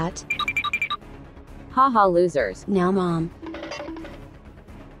like that. Haha, losers. Now, Mom.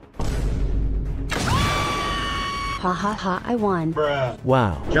 Ha ha ha, I won.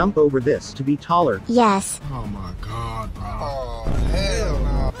 Wow. Jump over this to be taller. Yes. Oh my god, bro. Oh, hell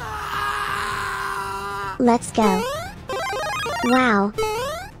no. Let's go. Wow.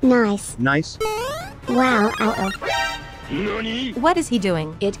 Nice. Nice. Wow, ow. What is he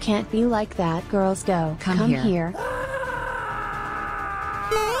doing? It can't be like that. Girls go. Come here.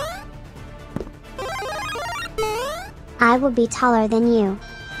 I will be taller than you.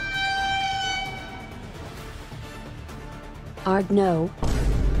 Arg, no.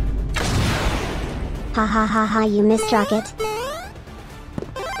 Ha ha ha ha, you misstruck it.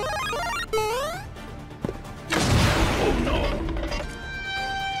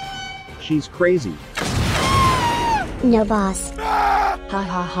 She's crazy. No, boss. Ha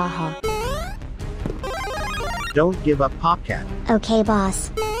ha ha ha. Don't give up, Popcat. Okay,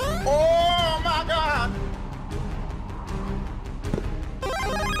 boss. Oh my god!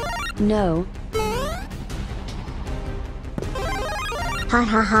 No. Ha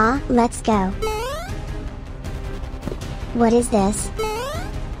ha ha, let's go. What is this?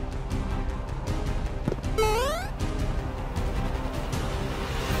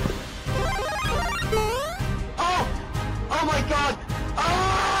 Oh my god!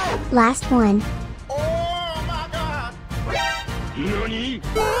 Oh! Last one. Oh my god!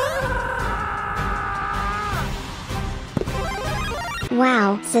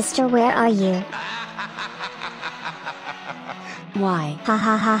 Wow, sister, where are you? Why? Ha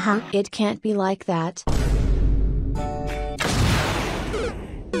ha ha ha. It can't be like that.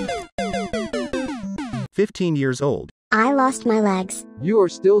 $15 old. I lost my legs. You are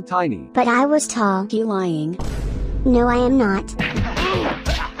still tiny. But I was tall. He lying. No, I am not.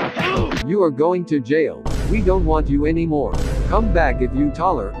 You are going to jail. We don't want you anymore. Come back if you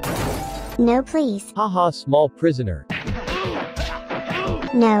taller. No, please. Haha, small prisoner.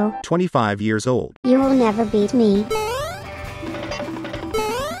 No. 25 years old. You will never beat me.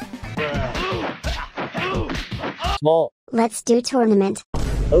 Small. Let's do tournament.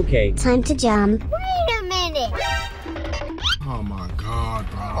 Okay. Time to jump. Wait a minute. Oh my god,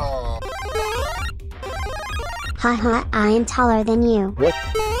 bro. Haha, I am taller than you. What?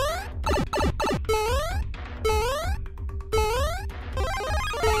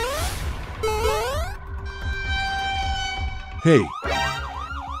 Hey.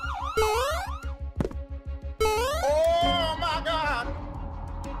 Oh my god!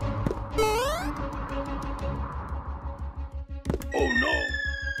 Oh no!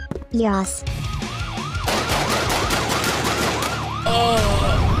 Yas.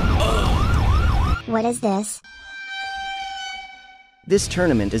 What is this? This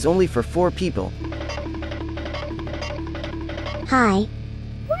tournament is only for 4 people. Hi.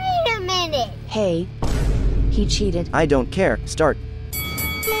 Wait a minute. Hey. He cheated. I don't care. Start.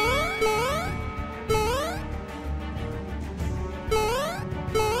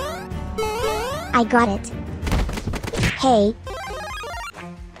 I got it. Hey.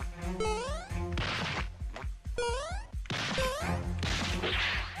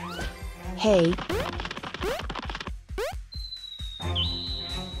 Hey.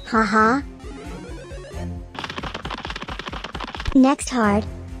 Haha. Next hard.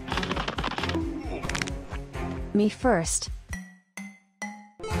 Me first.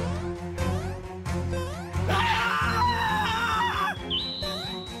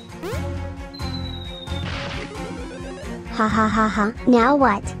 Ha ha ha ha. Now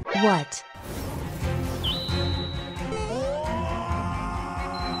what? What?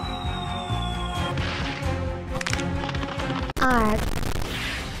 Arg.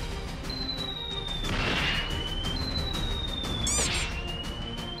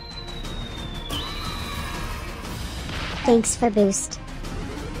 Thanks for boost.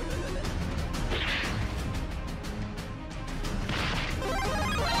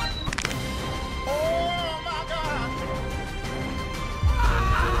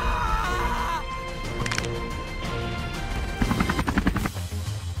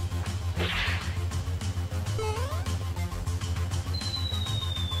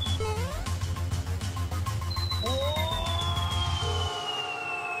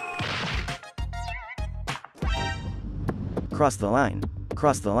 Cross the line.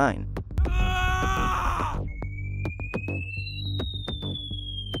 Cross the line.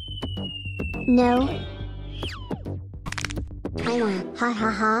 No. I won. Ha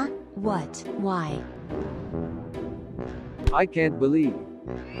ha ha. What? Why? I can't believe.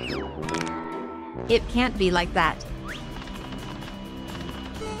 It can't be like that.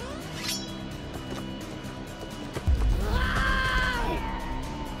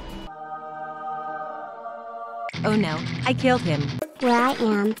 Oh no, I killed him. Where I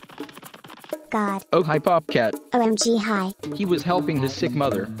am. God. Oh hi Popcat. OMG hi. He was helping his sick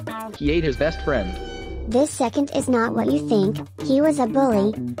mother. He ate his best friend. This second is not what you think. He was a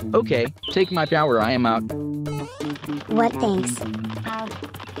bully. Okay, take my power, I am out. What thanks?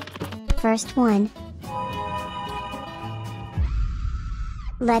 First one.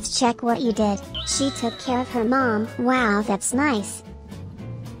 Let's check what you did. She took care of her mom. Wow, that's nice.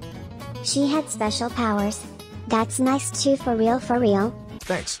 She had special powers. That's nice too, for real for real.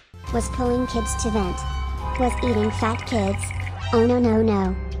 Thanks. Was pulling kids to vent. Was eating fat kids. Oh no no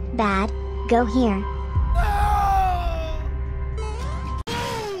no. Bad. Go here.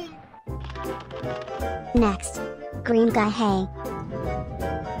 Next. Green guy hey.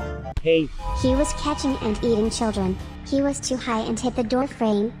 Hey. He was catching and eating children. He was too high and hit the door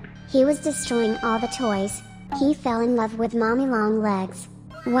frame. He was destroying all the toys. He fell in love with mommy long legs.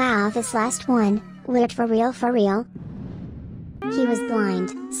 Wow, this last one. Weird for real for real. He was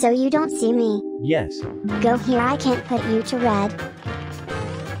blind, so you don't see me. Yes. Go here, I can't put you to red.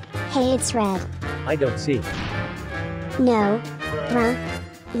 Hey, it's red. I don't see. No.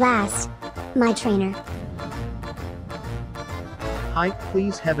 Last. My trainer. Hi,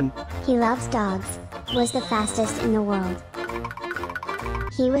 please heaven. He loves dogs. Was the fastest in the world.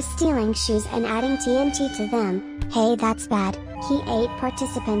 He was stealing shoes and adding TNT to them. Hey, that's bad. He ate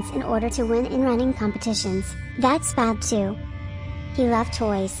participants in order to win in running competitions. That's bad too. He loved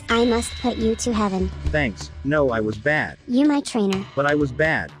toys. I must put you to heaven. Thanks. No, I was bad. You my trainer. But I was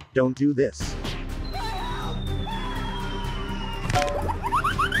bad. Don't do this.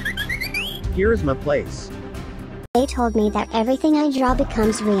 Here's my place. They told me that everything I draw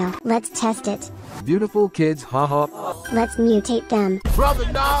becomes real. Let's test it. Beautiful kids, haha. Let's mutate them. Brother,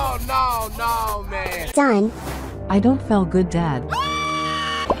 no, man. Done. I don't feel good, Dad.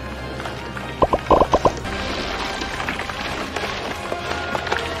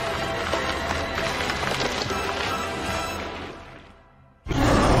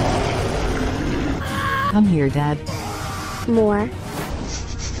 Come here, Dad. More.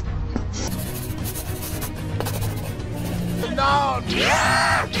 No,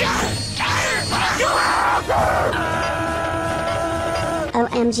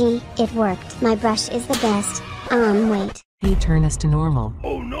 OMG, it worked. My brush is the best. Wait. He turned us to normal.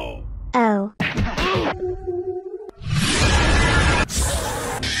 Oh no. Oh.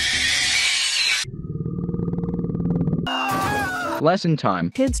 Lesson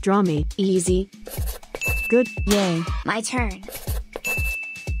time. Kids draw me. Easy. Good. Yay. My turn.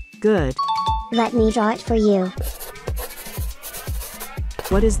 Good. Let me draw it for you.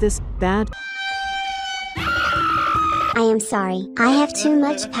 What is this? Bad? I am sorry. I have too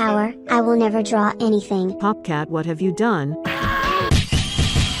much power. I will never draw anything. Popcat, what have you done?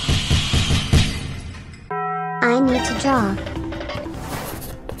 I need to draw.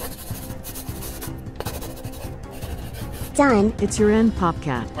 Done. It's your end,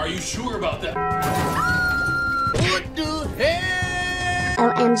 Popcat. Are you sure about that? What the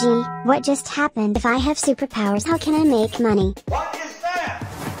hell? OMG, what just happened? If I have superpowers, how can I make money? What is that?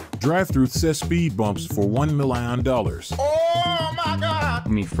 Drive-through says speed bumps for $1 million. Oh my god!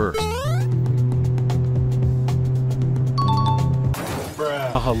 Me first.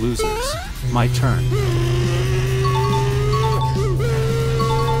 Bruh. Haha, losers. My turn.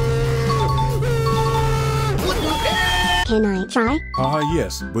 Can I try?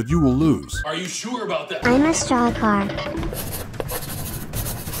 Yes, but you will lose. Are you sure about that? I must draw a car.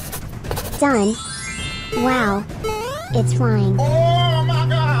 Done. Wow. It's flying. Oh my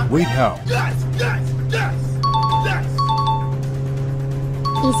god! Wait, how? Yes!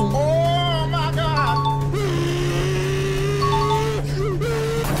 Easy. Oh my god!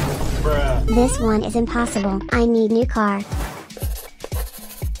 Bruh. This one is impossible. I need new car.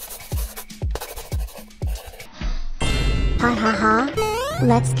 Ha ha ha.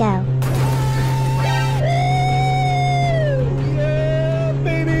 Let's go. Yeah,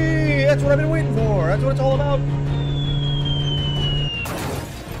 baby! That's what I've been waiting for. That's what it's all about.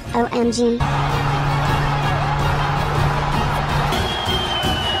 OMG.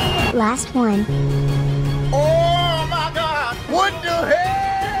 Last one. Oh my god! What the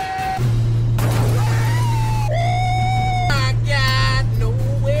hell? I got no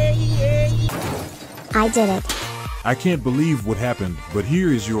way. I did it. I can't believe what happened, but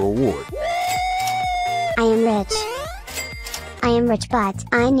here is your award. I am rich. I am rich, but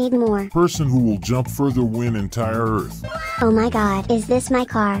I need more. Person who will jump further win entire Earth. Oh my god, is this my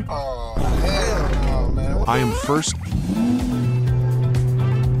car? Oh, hell no, man. I am first.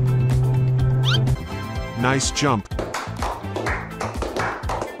 Nice jump.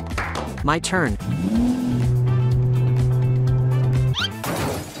 My turn.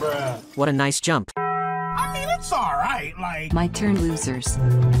 what a nice jump. I mean, it's alright, like... My turn, losers.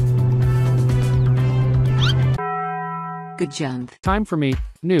 Good jump. Time for me,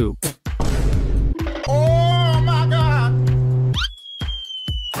 noob. Oh my god!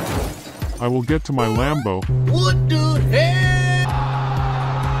 I will get to my Lambo. What the hell?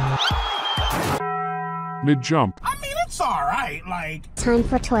 Mid-jump. I mean, it's alright, like... Time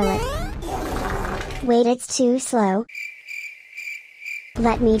for toilet. Wait, it's too slow.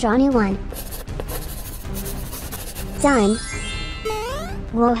 Let me draw new one. Done.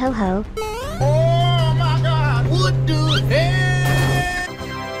 Whoa ho ho. Oh my god! What the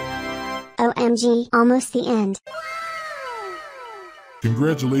hell? OMG, almost the end.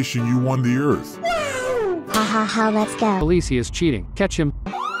 Congratulations, you won the Earth. Ha ha ha, let's go. Felicia is cheating. Catch him.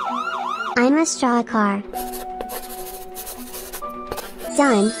 I must draw a car.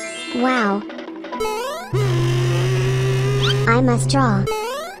 Done. Wow. I must draw.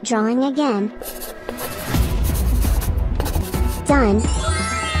 Drawing again. Done.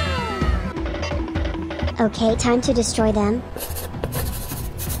 Okay, time to destroy them.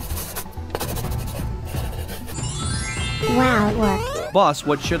 Wow, it worked. Boss,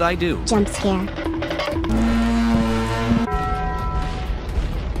 what should I do? Jump scare.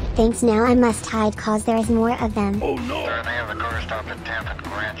 Thanks, now I must hide cause there is more of them. Oh no! Sir, they have the car stop at 10th and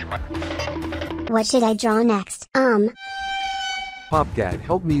Branch. What should I draw next? Popcat,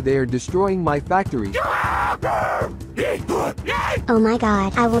 help me, they're destroying my factory. Oh my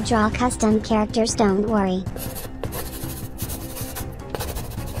god, I will draw custom characters, don't worry.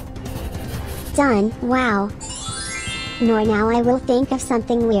 Done, wow. Nor now I will think of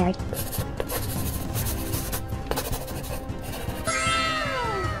something weird.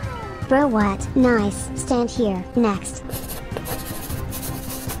 Bro, what? Nice, stand here, next.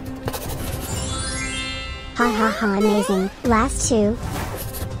 Ha ha ha, amazing. Last two.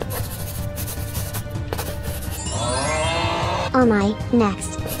 Oh my,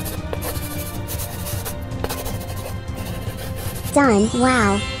 next. Done,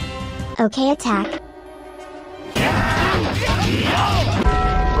 wow. Okay, attack.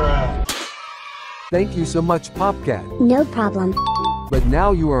 Thank you so much, Popcat. No problem. But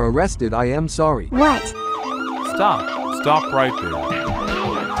now you are arrested, I am sorry. What? Stop. Stop right there.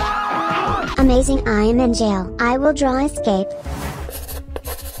 Amazing, I am in jail. I will draw escape.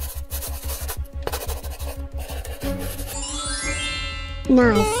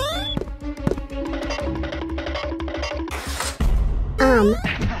 Nice.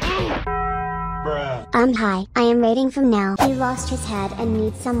 Hi, I am rating from now. He lost his head and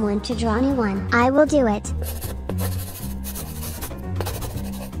needs someone to draw new one. I will do it.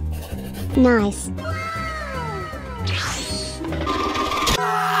 Nice.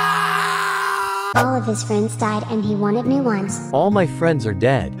 All of his friends died and he wanted new ones. All my friends are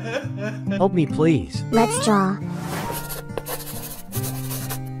dead. Help me, please. Let's draw.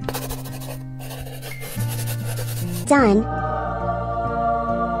 Done.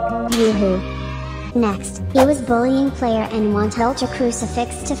 Woohoo. Next, he was bullying player and want Ultra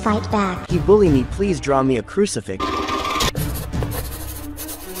Crucifix to fight back. He bullied me, please draw me a crucifix.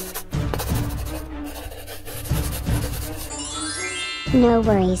 No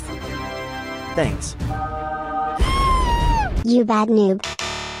worries. Thanks. You bad noob.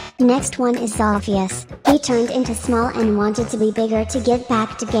 Next one is Zophius. He turned into small and wanted to be bigger to get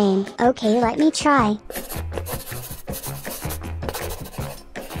back to game. Okay, let me try.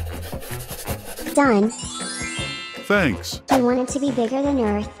 Done. Thanks. He wanted to be bigger than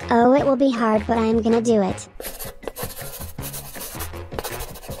Earth. Oh, it will be hard, but I am gonna do it.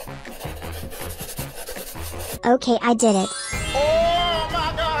 Okay, I did it. Oh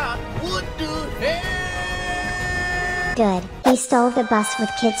my god! What the hell? Good. He stole the bus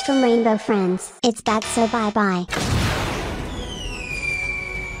with kids from Rainbow Friends. It's bad, so bye-bye.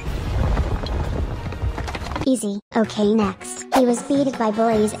 Easy. Okay, next. He was beaten by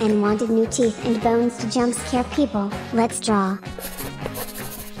bullies and wanted new teeth and bones to jump scare people. Let's draw.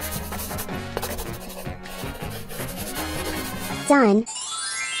 Done.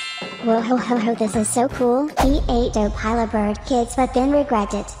 Whoa ho ho ho, this is so cool. He ate dope bird kids but then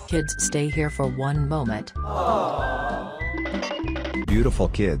regret it. Kids, stay here for one moment. Beautiful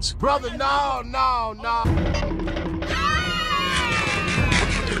kids. Brother, no.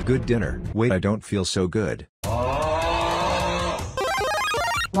 Good dinner. Wait, I don't feel so good.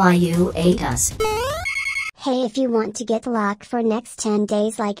 Why you ate us? Hey, if you want to get luck for next 10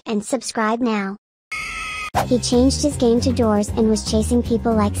 days, like and subscribe now. He changed his game to doors and was chasing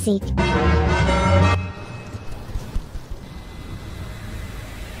people like Zeke.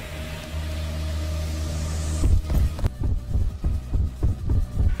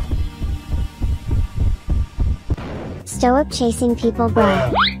 Stop chasing people,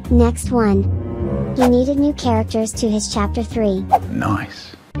 bro. Next one. He needed new characters to his chapter 3.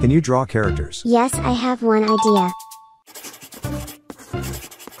 Nice. Can you draw characters? Yes, I have one idea.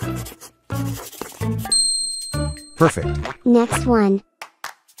 Perfect. Next one.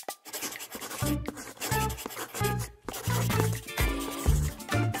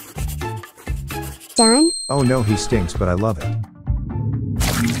 Done? Oh no, he stinks, but I love it.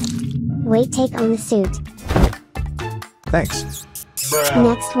 Wait, take on the suit. Thanks.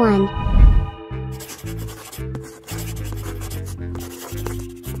 Next one.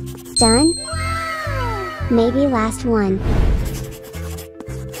 Done? Maybe last one.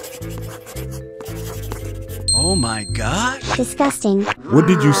 Oh my gosh. Disgusting. What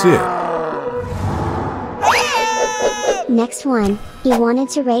did you say? Next one. He wanted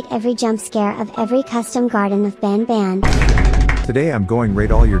to rate every jump scare of every custom garden of Ban Ban. Today I'm going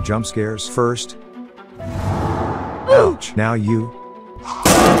rate all your jump scares first. Ouch. Now you.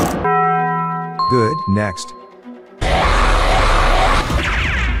 Good. Next.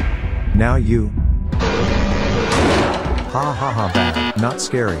 Now you. Ha ha ha, bad. Not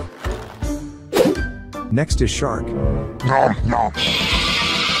scary. Next is shark.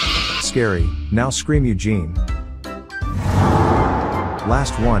 Scary. Now scream, Eugene.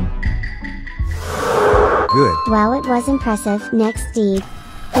 Last one. Good. Well, it was impressive. Next deed.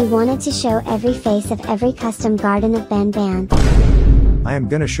 He wanted to show every face of every custom garden of Ban Ban. I am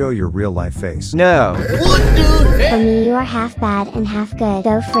gonna show your real life face. No. For me, you are half bad and half good.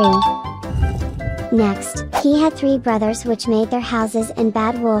 Go free. Next, he had 3 brothers which made their houses and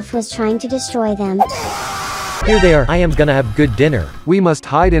Bad Wolf was trying to destroy them. Here they are. I am gonna have good dinner. We must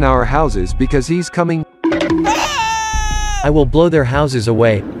hide in our houses because he's coming. I will blow their houses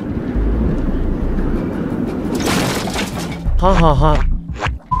away. Ha ha ha.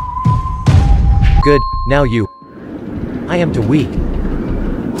 Good, now you. I am too weak.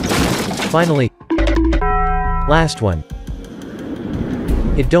 Finally. Last one.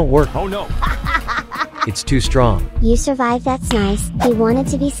 It don't work. Oh no. It's too strong. You survived, that's nice. He wanted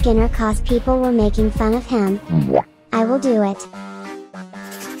to be Skinner cause people were making fun of him. I will do it.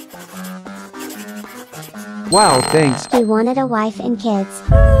 Wow, thanks. He wanted a wife and kids.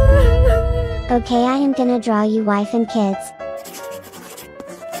 Okay, I am gonna draw you wife and kids.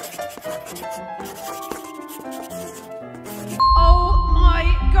 Oh my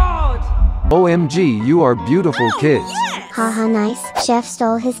god! OMG, you are beautiful kids. Haha, nice. Chef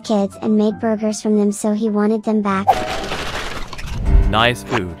stole his kids and made burgers from them, so he wanted them back. Nice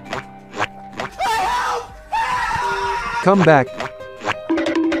food. Come back.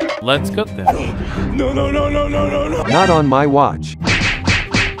 Let's cook them. No, no, no, no, no, no, no. Not on my watch.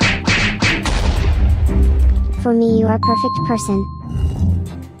 For me, you are a perfect person.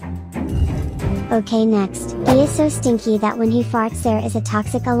 Okay, next. He is so stinky that when he farts there is a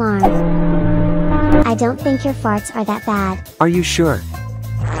toxic alarm. I don't think your farts are that bad. Are you sure?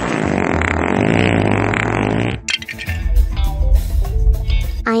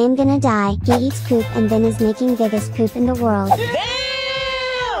 I am gonna die. He eats poop and then is making biggest poop in the world.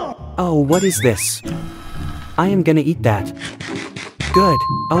 Oh, what is this? I am gonna eat that. Good.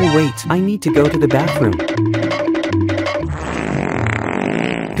 Oh wait, I need to go to the bathroom.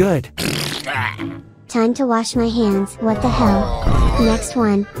 Good. Time to wash my hands. What the hell? Next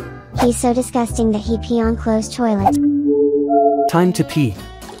one. He's so disgusting that he pee on closed toilet. Time to pee.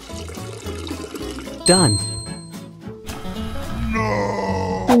 Done.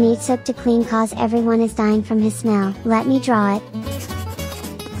 He needs soap to clean cause everyone is dying from his smell. Let me draw it.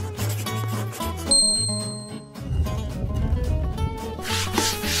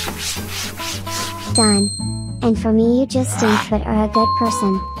 Done. And for me, you just stink but are a good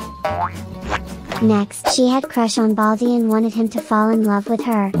person. Next, she had crush on Baldi and wanted him to fall in love with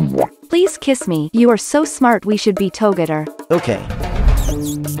her. Please kiss me. You are so smart, we should be together. Okay.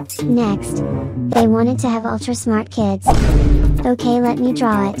 Next, they wanted to have ultra smart kids. Okay, let me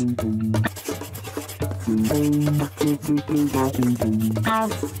draw it.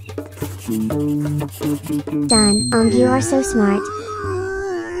 Done. You are so smart.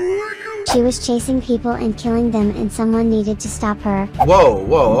 She was chasing people and killing them and someone needed to stop her. Whoa,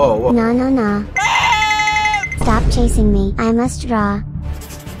 whoa, whoa, whoa. No, no, no. Stop chasing me. I must draw.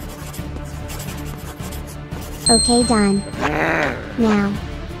 Okay, done. Now.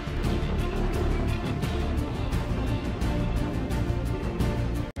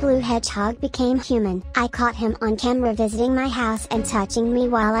 Blue Hedgehog became human. I caught him on camera visiting my house and touching me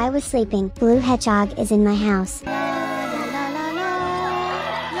while I was sleeping. Blue Hedgehog is in my house.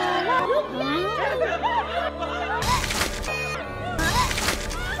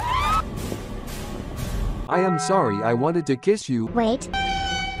 I am sorry, I wanted to kiss you. Wait.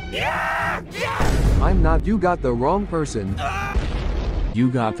 I'm not. You got the wrong person.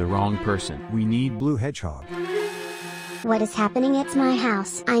 You got the wrong person. We need Blue Hedgehog. What is happening? It's my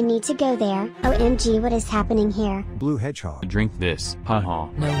house. I need to go there. OMG, what is happening here? Blue Hedgehog. Drink this. Haha.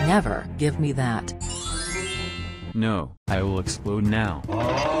 No, never. Give me that. No, I will explode now.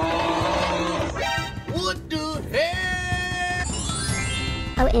 What the hell?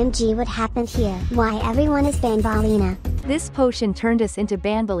 OMG, what happened here? Why everyone is Banbalina? This potion turned us into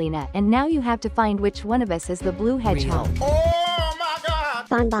Banbalina, and now you have to find which one of us is the blue hedgehog. Oh my god!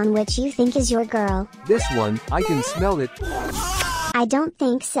 Bonbon, which you think is your girl? This one, I can smell it. I don't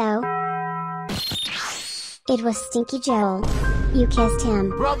think so. It was Stinky Joel. You kissed him.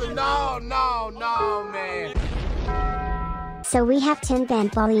 Brother, no, man. So we have 10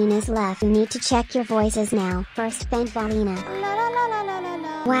 Banbalinas left. You need to check your voices now. First Banbalina.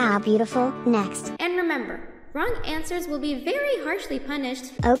 Wow, beautiful. Next. And remember, wrong answers will be very harshly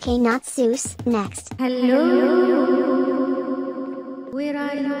punished. Okay, not Seuss. Next. Hello? Where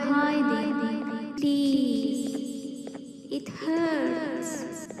are you hiding? Please. It hurts.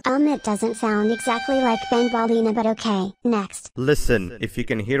 It doesn't sound exactly like Banbalina, but okay. Next. Listen, if you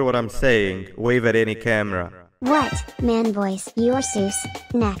can hear what I'm saying, wave at any camera. What? Man voice, you are Seuss.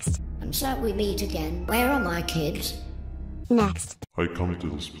 Next. And so we meet again. Where are my kids? Next. I come to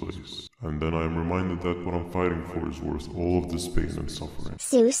this place, and then I am reminded that what I'm fighting for is worth all of this pain and suffering.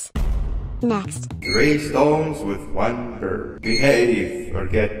 Seuss. Next. 3 stones with 1 bird. Behave or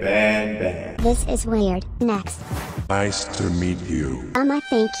get banned. This is weird. Next. Nice to meet you. I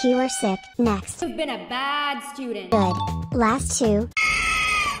think you are sick. Next. You've been a bad student. Good. Last 2.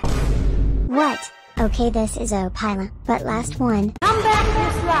 What? Okay, this is Opila, but last one. Come back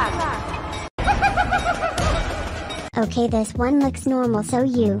this last. Okay, this one looks normal, so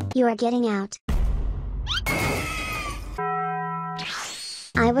you are getting out.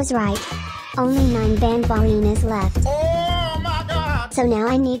 I was right. Only 9 Banbalinas left. Oh my god! So now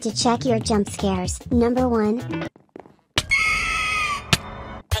I need to check your jump scares. Number 1.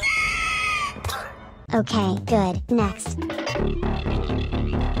 Okay, good. Next.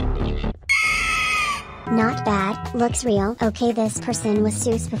 Not bad, looks real. Okay, this person was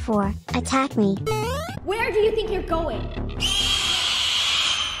Seuss before. Attack me. Where do you think you're going?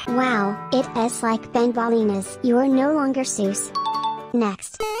 Wow, it is like Banbalinas. You are no longer Seuss.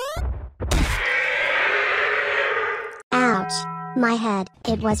 Next. Ouch. My head,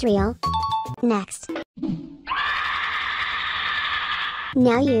 it was real. Next.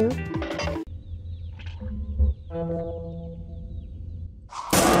 Now you.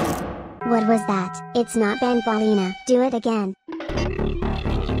 What was that? It's not Banbalina. Do it again.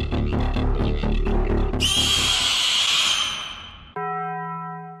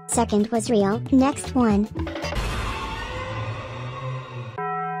 Second was real. Next one.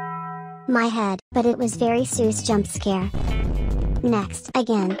 My head, but it was very Seuss jump scare. Next,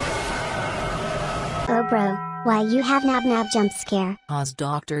 again. Oh bro, why you have nab jump scare? Oz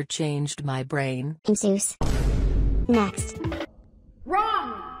doctor changed my brain. I'm Seuss. Next.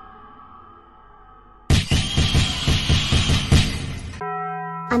 Wrong!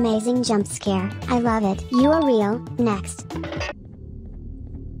 Amazing jump scare. I love it. You are real. Next.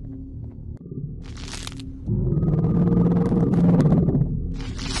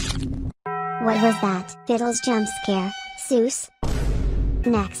 What was that? Fiddle's jump scare. Seuss.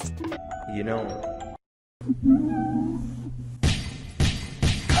 Next. You know.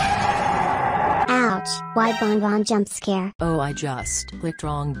 Ouch. Why Bonbon jump scare? Oh, I just clicked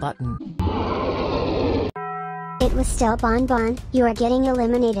wrong button. It was still Bonbon. You are getting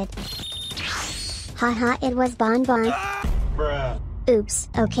eliminated. Haha, it was Bonbon. Bruh. Oops.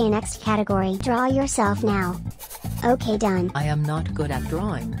 Okay, next category. Draw yourself now. Okay, done. I am not good at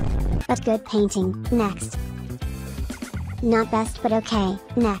drawing. But good painting. Next. Not best, but okay.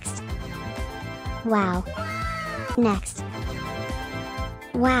 Next. Wow. Next.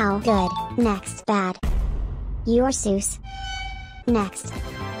 Wow, good. Next, bad. You are Seuss. Next.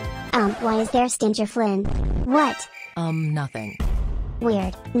 Why is there Stinger Flynn? What? Nothing.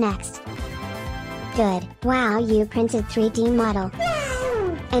 Weird. Next. Good. Wow, you printed 3D model.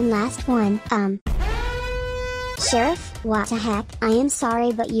 And last one, Sheriff, what the heck? I am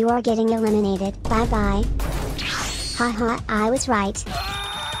sorry, but you are getting eliminated. Bye bye. Haha, I was right.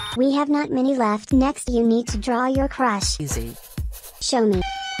 We have not many left. Next, you need to draw your crush. Easy. Show me.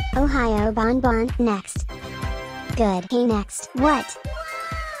 Ohio Bonbon. Next. Good. Hey, next. What?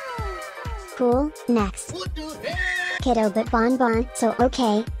 Cool. Next. Kiddo but Bonbon. So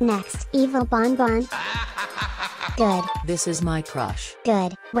okay. Next. Evil Bonbon. Good. This is my crush.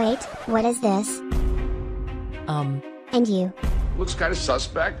 Good. Wait, what is this? And you? Looks kind of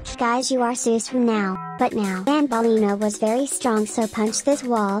suspect. Guys, you are Seuss from now. But now, Bambolino was very strong, so punch this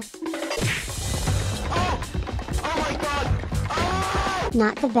wall.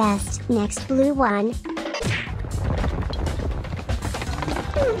 Not the best. Next, blue one.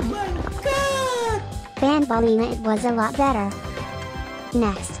 Oh my god! Bambolina, it was a lot better.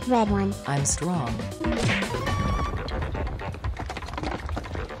 Next, red one. I'm strong.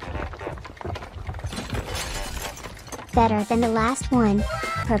 Better than the last one.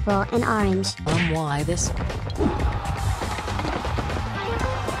 Purple and orange. Why this?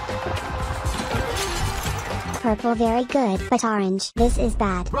 Purple very good, but orange, this is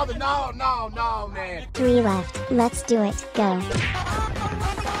bad. Brother, no, man. 3 left, let's do it, go.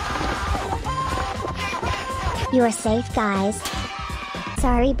 You're safe, guys.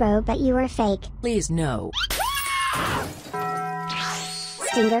 Sorry bro, but you were fake. Please no.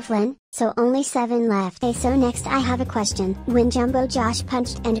 Stinger Flynn, so only 7 left. Okay, so next I have a question. When Jumbo Josh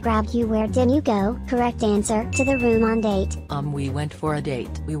punched and grabbed you, where did you go? Correct answer, to the room on date. We went for a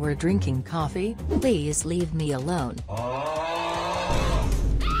date. We were drinking coffee. Please leave me alone.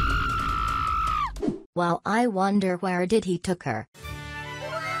 Wow, I wonder where did he took her?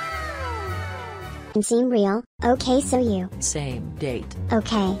 Seem real. Okay, so you. Same date.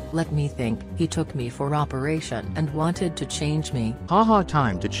 Okay. Let me think. He took me for operation and wanted to change me. Haha,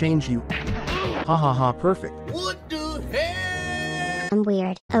 time to change you. Ha ha ha, perfect. What the hell? I'm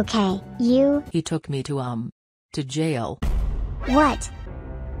weird. Okay, you. He took me to jail. What?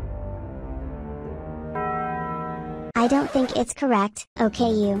 I don't think it's correct.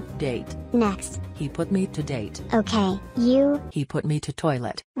 Okay, you. Date. Next. He put me to date. Okay, you. He put me to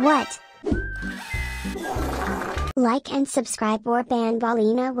toilet. What? Like and subscribe or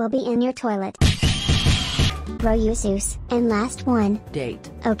Bambolina will be in your toilet. Bro, you Seuss. And last one. Date.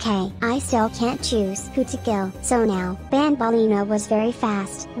 Okay, I still can't choose who to kill. So now, Bambolina was very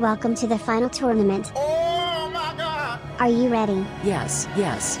fast. Welcome to the final tournament. Oh my god! Are you ready? Yes.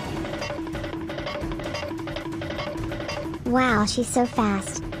 Wow, she's so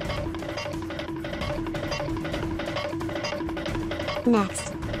fast.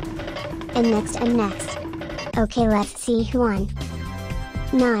 Next. And next and next. Okay, let's see who won.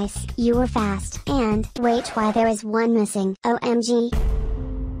 Nice, you were fast. And, wait, why there is one missing. OMG.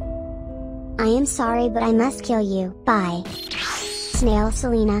 I am sorry, but I must kill you. Bye. Snail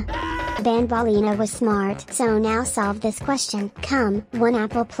Selena. Bambolina was smart, so now solve this question. Come, 1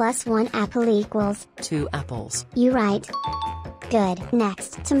 apple plus 1 apple equals 2 apples. You right. Good.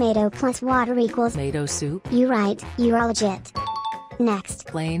 Next, tomato plus water equals tomato soup. You right, you are legit. Next.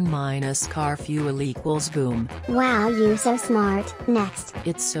 Plane minus car fuel equals boom. Wow, you so smart. Next.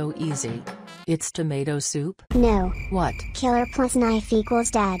 It's so easy. It's tomato soup? No. What? Killer plus knife equals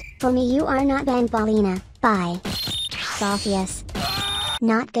dead. For me, you are not Bambolina. Bye. Solfius.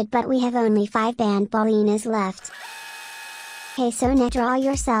 Not good, but we have only 5 Bambolinas left. Okay, so now draw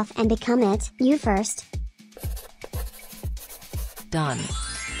yourself and become it. You first. Done.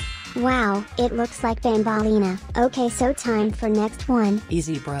 Wow, it looks like Bambolina. Okay, so time for next one.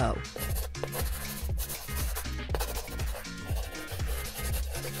 Easy bro.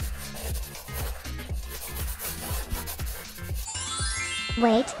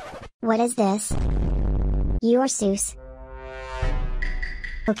 Wait. What is this? You are Seuss.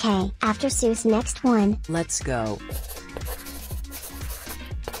 Okay, after Seuss, next one. Let's go.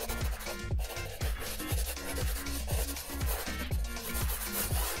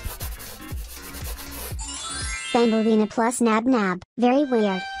 Bambolina plus Nab Nab. Very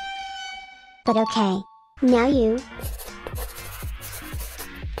weird. But okay. Now you.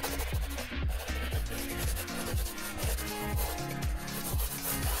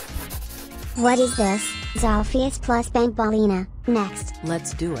 What is this? Zolphius plus Bambolina. Next.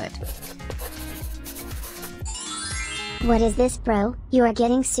 Let's do it. What is this, bro? You are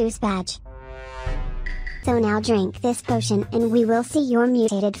getting Seuss badge. So now drink this potion and we will see your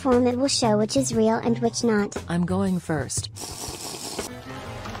mutated form. It will show which is real and which not. I'm going first.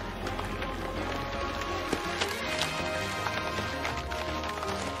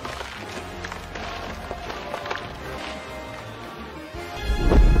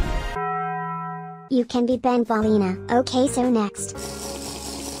 You can be Bambolina. Okay, so next.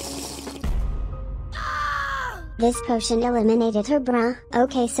 This potion eliminated her, bruh.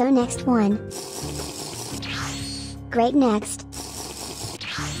 Okay, so next one. Great, next.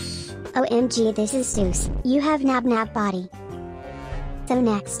 OMG, this is Seuss. You have Nab Nab body. So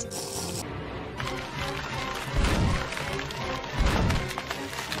next.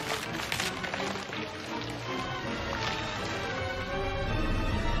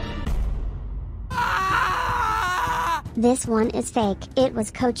 This one is fake. It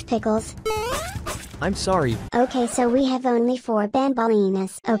was Coach Pickles. I'm sorry. Okay, so we have only 4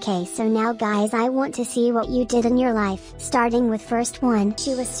 bambalinas. Okay, so now guys, I want to see what you did in your life. Starting with first one.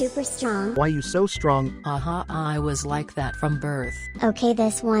 She was super strong. Why you so strong? I was like that from birth. Okay,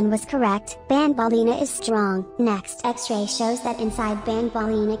 this one was correct. Bambalina is strong. Next, X-ray shows that inside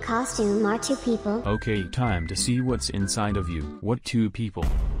Bambalina costume are 2 people. Okay, time to see what's inside of you. What 2 people?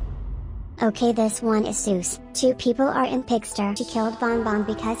 Okay, this one is Zeus. 2 people are in Pigster. She killed Bonbon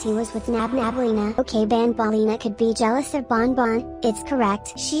because he was with Nabnabalina. Okay, Bambalina could be jealous of Bonbon. It's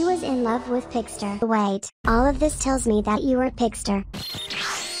correct. She was in love with Pigster. Wait, all of this tells me that you were Pigster.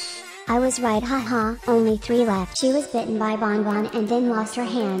 I was right, haha. Only 3 left. She was bitten by Bonbon and then lost her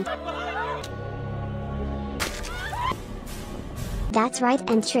hand. That's right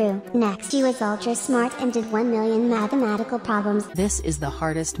and true. Next, she was ultra smart and did 1 million mathematical problems. This is the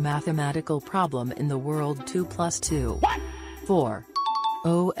hardest mathematical problem in the world. 2 plus 2. What? 4.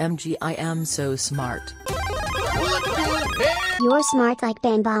 OMG, I am so smart. You're smart like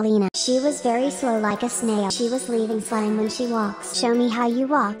Bambalina. She was very slow like a snail. She was leaving slime when she walks. Show me how you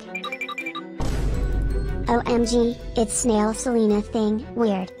walk. OMG, it's snail Selena thing.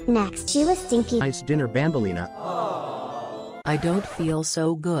 Weird. Next, she was stinky. Nice dinner, Bambalina. I don't feel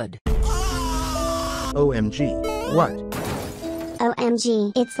so good. OMG. What?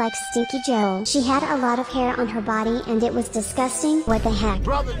 OMG, it's like Stinky Joe. She had a lot of hair on her body and it was disgusting. What the heck?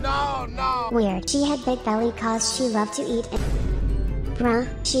 Brother, no. Weird. She had big belly cause she loved to eat and... Bruh,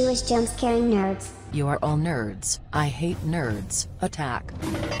 she was jump scaring nerds. You are all nerds. I hate nerds. Attack.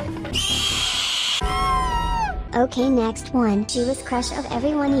 Okay, next one. She was crush of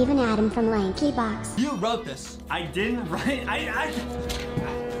everyone, even Adam from Lanky Box. You wrote this. I didn't write. I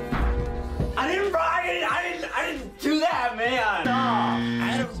didn't write it. I didn't do that, man.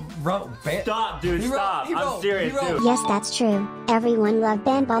 Adam wrote. Stop, dude. Stop. I'm serious, dude. Yes, that's true. Everyone loved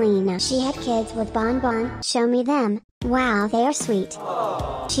Bambalina. She had kids with Bonbon. Show me them. Wow, they are sweet.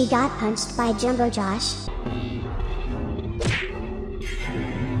 She got punched by Jumbo Josh.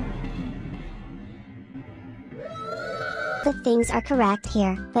 The things are correct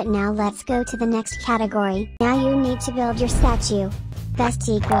here, but now let's go to the next category. Now you need to build your statue. Best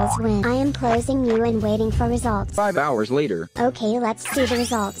equals win. I am closing you and waiting for results. 5 hours later. Okay, let's see the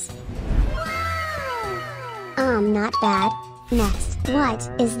results. Not bad. Next,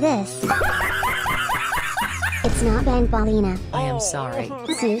 what is this? It's not Bambalina. I am sorry.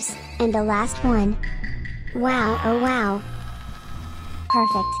 Zeus, and the last one. Wow, oh wow.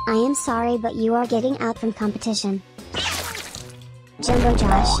 Perfect. I am sorry, but you are getting out from competition. Jumbo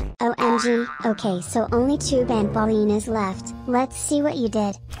Josh, OMG. Okay, so only 2 Bambalinas left. Let's see what you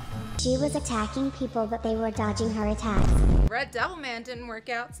did. She was attacking people, but they were dodging her attacks. Red Devil Man didn't work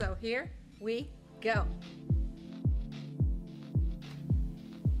out, so here we go.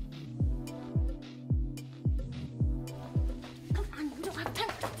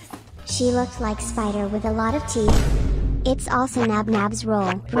 She looked like Spider with a lot of teeth. It's also Nabnab's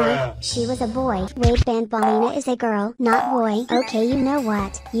role. Right, she was a boy. Wait, Bambalina is a girl, not boy. Okay, you know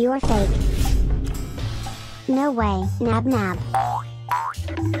what? You are fake. No way, Nabnab.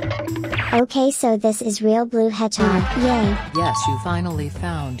 Okay, so this is real Blue Hedgehog. Yay. Yes, you finally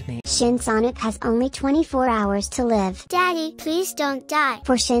found me. Shin Sonic has only 24 hours to live. Daddy, please don't die.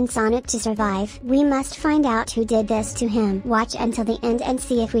 For Shin Sonic to survive, we must find out who did this to him. Watch until the end and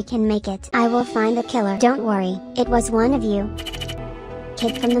see if we can make it. I will find the killer. Don't worry, it was one of you.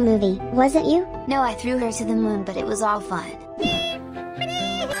 Kid from the movie, was it you? No, I threw her to the moon, but it was all fun.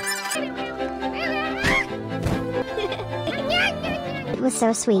 It was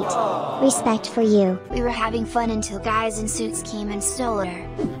so sweet. Respect for you. We were having fun until guys in suits came and stole her.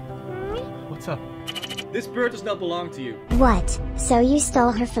 What's up? This bird does not belong to you. What? So you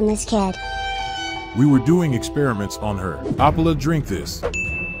stole her from this kid? We were doing experiments on her. Apala, drink this.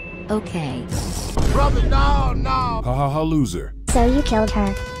 Okay. Brother, no. Ha ha ha, loser. So you killed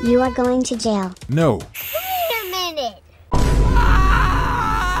her. You are going to jail. No. Wait a minute.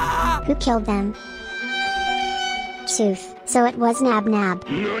 Who killed them? Truth. So it was Nabnab.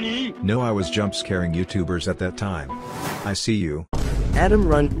 No, I was jump scaring YouTubers at that time. I see you. Adam,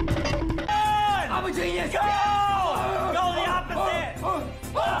 run. I'm a genius. Go! Go the opposite.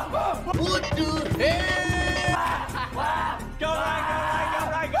 What the hell? Go right.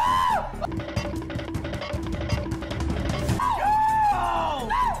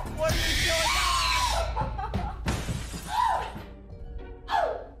 What are you doing?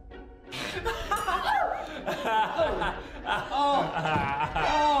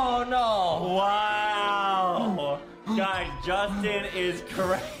 Oh no! Wow! Guys, Justin is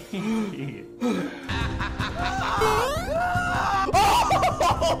crazy.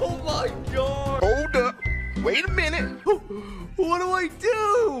 Oh my god! Hold up. Wait a minute. What do I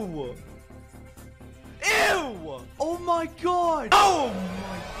do? Ew! Oh my god! Oh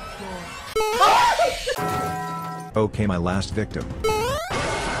my god! Okay, my last victim.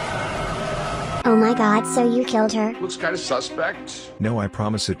 Oh my god, so you killed her? Looks kind of suspect. No, I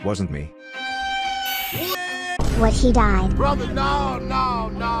promise it wasn't me. What, he died? Brother, no.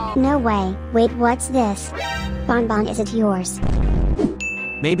 No way. Wait, what's this? Bonbon, is it yours?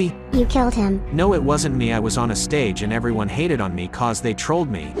 Maybe. You killed him. No, it wasn't me. I was on a stage and everyone hated on me cause they trolled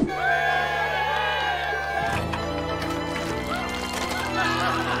me.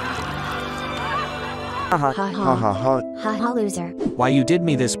 Ha ha ha ha, loser. Why you did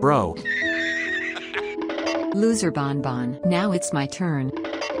me this, bro? Loser Bonbon. Now it's my turn.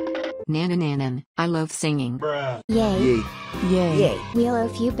 Nanananan. I love singing. Yay. Yay. We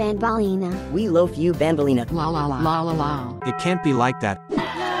loaf you Banbalina. We loaf you Banbalina. La la la la la la. It can't be like that.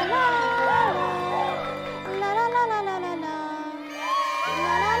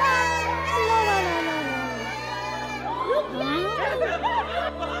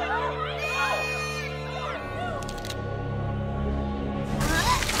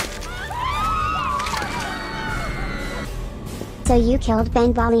 So you killed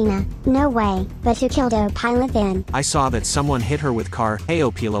Banbalina? No way, but who killed Opila then? I saw that someone hit her with car. Hey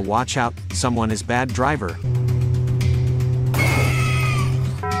Opila, watch out, someone is bad driver.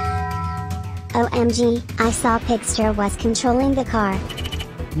 OMG, I saw Pigster was controlling the car.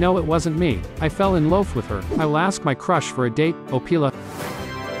 No, it wasn't me. I fell in love with her. I will ask my crush for a date, Opila.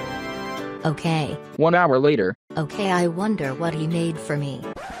 Okay. 1 hour later. Okay, I wonder what he made for me.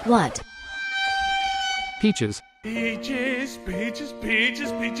 What? Peaches. Peaches, peaches,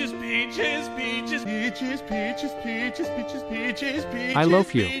 peaches, peaches, peaches, peaches, peaches, peaches, peaches, peaches, peaches, peaches. I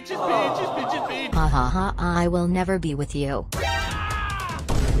love you. Peaches, peaches, peaches, peaches. Ha ha ha, I will never be with you.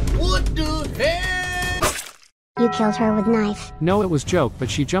 What the hell? You killed her with knife. No, it was joke, but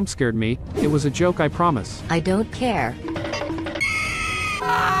she jump scared me. It was a joke, I promise. I don't care.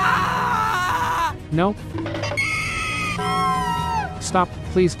 No. Stop,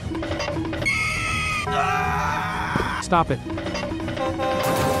 please. Stop it.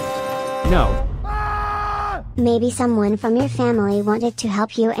 No. Maybe someone from your family wanted to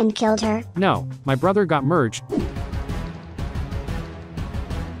help you and killed her? No, my brother got merged.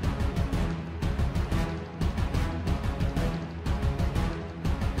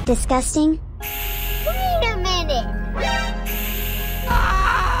 Disgusting? Wait a minute!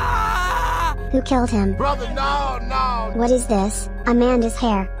 Who killed him? Brother, no. What is this? Amanda's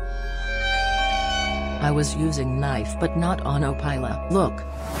hair. I was using knife but not on Opila. Look.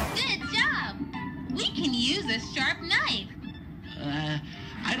 Good job! We can use a sharp knife.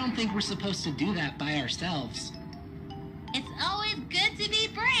 I don't think we're supposed to do that by ourselves. It's always good to be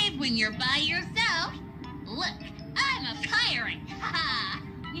brave when you're by yourself. Look, I'm a pirate. Ha!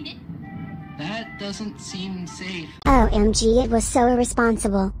 That doesn't seem safe. OMG, it was so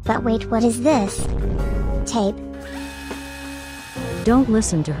irresponsible. But wait, what is this? Tape. Don't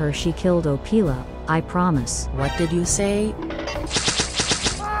listen to her, she killed Opila, I promise. What did you say?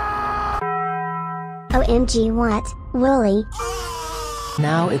 OMG, what? Wooly?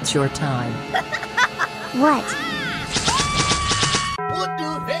 Now it's your time. What? What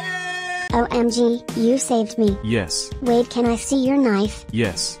the hell? OMG, you saved me. Yes. Wait, can I see your knife?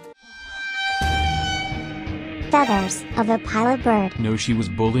 Yes. Feathers of a pilot bird. No, she was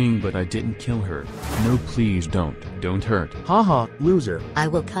bullying, but I didn't kill her. No, please don't. Don't hurt. Haha, loser. I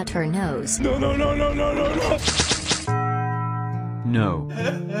will cut her nose. No. No.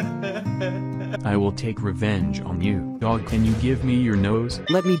 I will take revenge on you. Dog, can you give me your nose?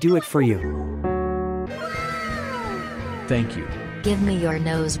 Let me do it for you. Thank you. Give me your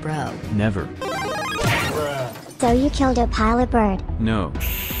nose, bro. Never. So you killed a pilot bird? No.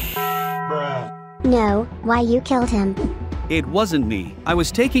 No, why you killed him? It wasn't me. I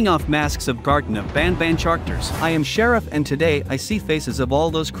was taking off masks of Garden of Ban Characters. I am Sheriff and today I see faces of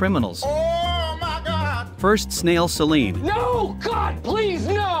all those criminals. Oh my god! First Snail Celine. No! God, please,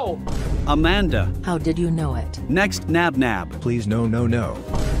 no! Amanda. How did you know it? Next Nab. Please no.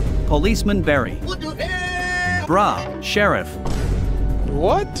 Policeman Barry. What the hell? Brah, Sheriff.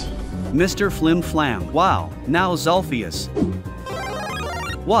 What? Mr. Flim Flam. Wow, now Zulfius.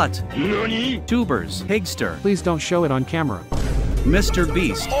 What? Nani? Tubers, Higster. Please don't show it on camera. Mr.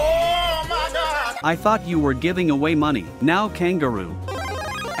 Beast. Oh my god! I thought you were giving away money. Now Kangaroo.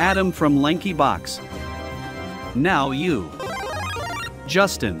 Adam from Lanky Box. Now you.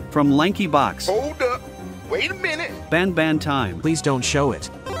 Justin from Lanky Box. Hold up. Wait a minute. Ban time. Please don't show it.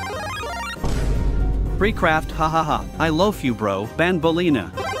 Pre-craft, hahaha. I loaf you, bro. Banbolina.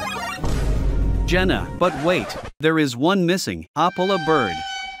 Jenna, but wait. There is one missing. Apple a bird.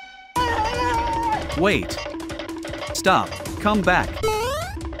 Wait. Stop. Come back.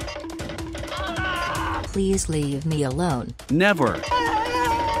 Please leave me alone. Never.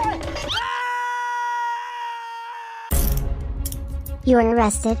 You are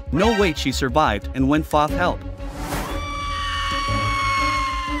arrested. No, wait, she survived and went for help.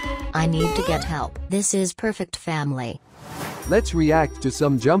 I need to get help. This is perfect family. Let's react to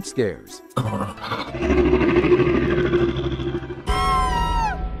some jump scares.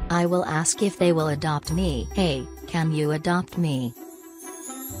 I will ask if they will adopt me. Hey, can you adopt me?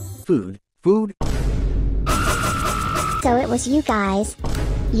 Food. Food? So it was you guys.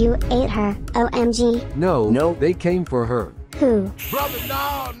 You ate her. OMG. No, they came for her. Who? Brother,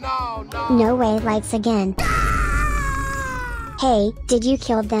 no. No way, lights again. Hey, did you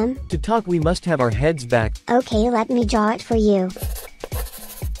kill them? To talk we must have our heads back. Okay, let me draw it for you.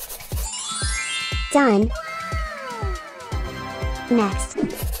 Done. Next.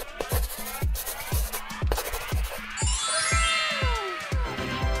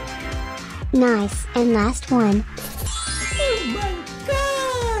 Nice, and last one. Oh my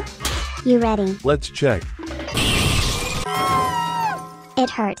god! You ready? Let's check.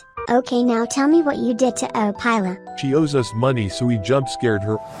 It hurt. Okay, now tell me what you did to Opila. She owes us money, so we jump scared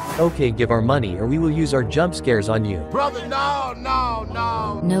her. Okay, give our money or we will use our jump scares on you. Brother, no.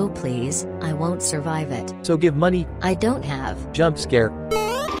 No please, I won't survive it. So give money. I don't have. Jump scare.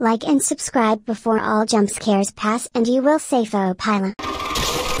 Like and subscribe before all jump scares pass and you will save Opila.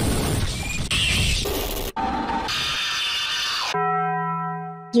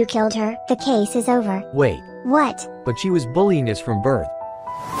 You killed her. The case is over. Wait. What? But she was bullying us from birth.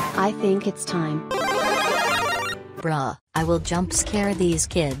 I think it's time. Bruh, I will jump scare these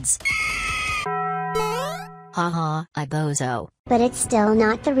kids. Haha, I bozo. But it's still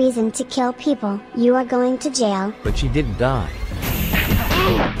not the reason to kill people. You are going to jail. But she didn't die.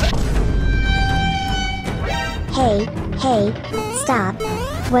 Hey, stop.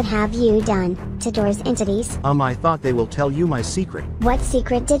 What have you done to Doors entities? I thought they will tell you my secret. What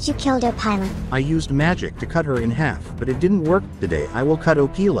secret did you kill Opila? I used magic to cut her in half, but it didn't work. Today I will cut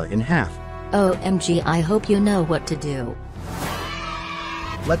Opila in half. OMG, I hope you know what to do.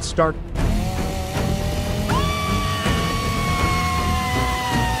 Let's start.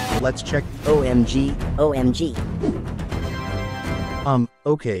 Let's check. OMG.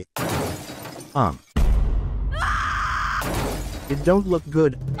 Okay. It don't look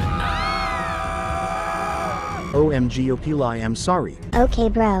good. OMG Opila, I am sorry. Okay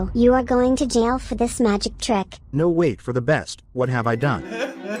bro, you are going to jail for this magic trick. No, wait for the best. What have I done?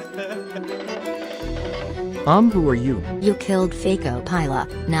 Who are you? You killed fake Opila.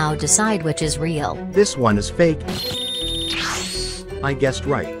 Now decide which is real. This one is fake. I guessed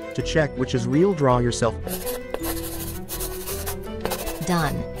right. To check which is real, draw yourself.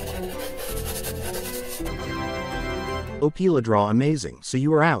 Done. Opila, draw amazing, so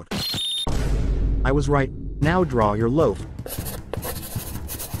you are out. I was right. Now draw your loaf.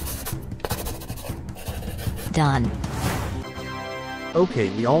 Done.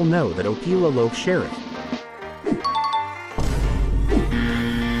 Okay, we all know that Opila loaf sheriff.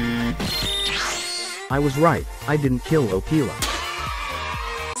 I was right. I didn't kill Opila.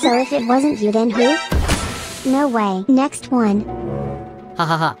 So if it wasn't you, then who? No way. Next one. Ha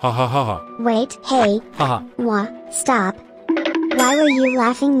ha ha. Ha ha ha ha. Wait, hey. Ha ha. Wah, stop. Why were you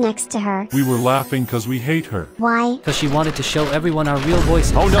laughing next to her? We were laughing because we hate her. Why? Because she wanted to show everyone our real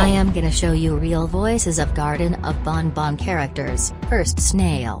voices. Oh no! I am gonna show you real voices of Garden of Bonbon characters. First,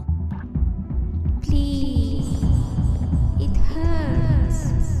 Snail. Please. It hurts.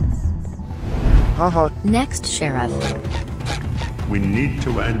 Haha. Next, Sheriff. We need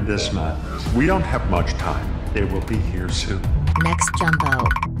to end this madness. We don't have much time. They will be here soon. Next, Jumbo.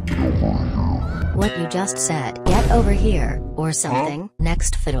 What you just said, get over here, or something.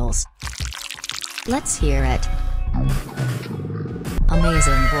 Next, Fiddles. Let's hear it.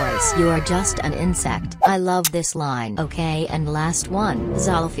 Amazing voice. You are just an insect. I love this line. Okay, and last one,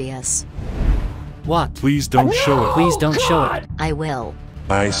 Zolphius. What? Please don't show it. Please don't show it. I will.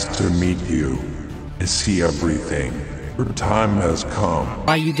 Nice to meet you. I see everything. Your time has come.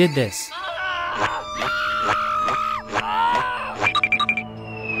 Why you did this?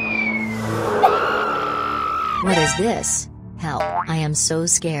 What is this? Help, I am so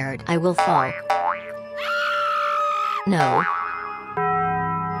scared. I will fall. No.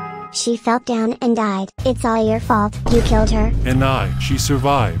 She fell down and died. It's all your fault. You killed her. And she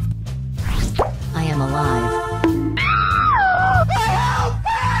survived. I am alive.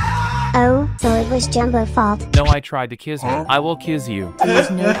 Oh, So it was Jumbo's fault. No, I tried to kiss her. I will kiss you. Please,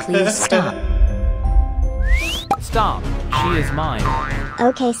 no, please stop. Stop. She is mine.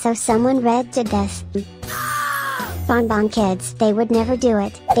 Okay, so someone red did this. Bonbon kids, they would never do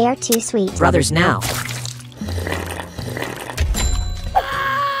it. They are too sweet. Brothers now.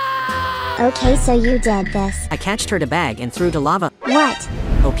 Okay, so you did this. I catched her to bag and threw to lava. What?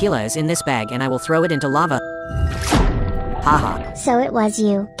 Opila is in this bag and I will throw it into lava. Haha. So it was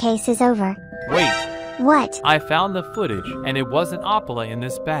you. Case is over. Wait. What? I found the footage, and it wasn't Opala in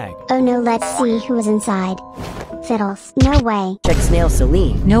this bag. Oh no, let's see who was inside. Fiddles. No way. Check Snail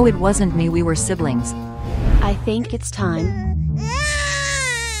Celine. No, it wasn't me, we were siblings. I think it's time.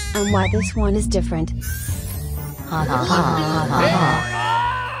 And why this one is different. Ha ha ha ha ha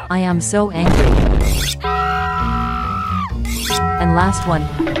ha. I am so angry. And last one.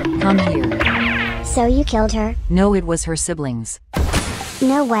 Come here. So you killed her? No, it was her siblings.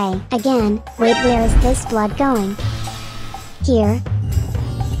 No way. Again. Wait, where is this blood going? Here.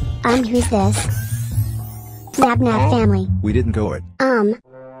 Who's this? Nab family. We didn't go it.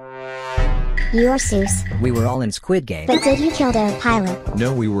 You're Seuss. We were all in Squid Game. But did you kill the pilot?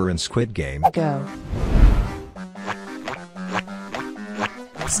 No, we were in Squid Game. Go.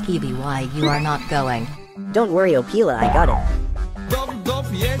 Skeevy, why you are not going? Don't worry, Opila, I got it.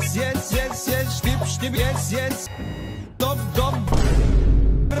 Yes, yes, yes, yes, stip, stip, yes, yes. Dop, dop.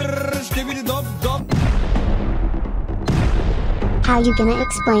 How you gonna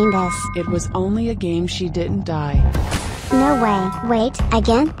explain this? It was only a game, she didn't die. No way. Wait,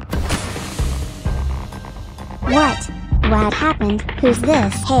 again? What? What happened? Who's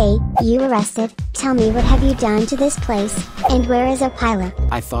this? Hey, you arrested. Tell me, what have you done to this place? And where is Opila?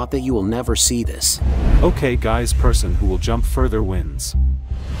 I thought that you will never see this. Okay guys, person who will jump further wins.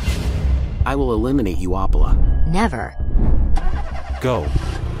 I will eliminate you, Opala. Never. Go.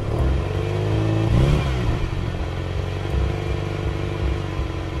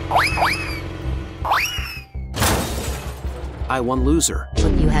 I won loser.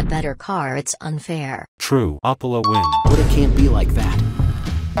 But you had better car, it's unfair. True. Opala win. But it can't be like that.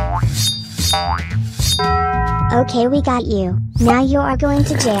 Okay, we got you. Now you are going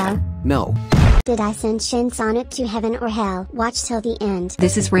to jail. No. Did I send Shin Sonic to heaven or hell? Watch till the end.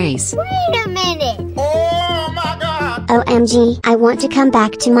 This is race. Wait a minute! Oh my god! OMG, I want to come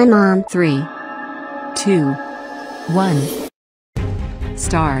back to my mom. 3, 2, 1.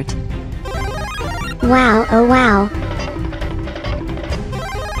 Start. Wow, oh wow.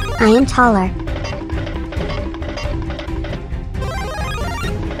 I am taller.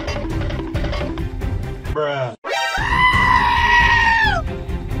 Bruh.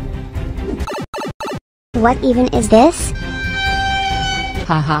 What even is this?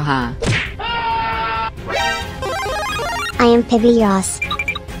 Ha ha ha. I am Pibby Ross.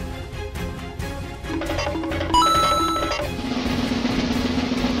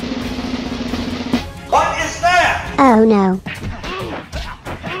 What is that? Oh no.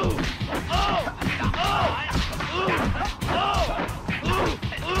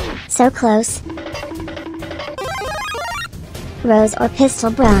 So close. Rose or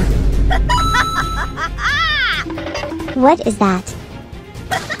pistol, bruh. What is that?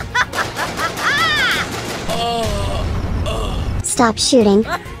 Stop shooting.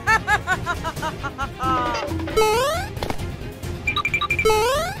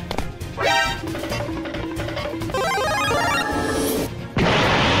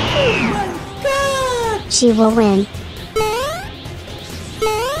 She will win.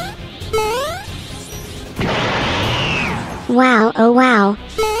 Wow, oh wow.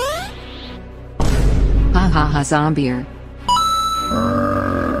 Ha ha ha, zombier.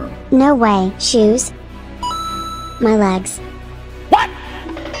 No way. Shoes. My legs. What?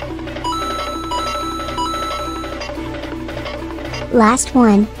 Last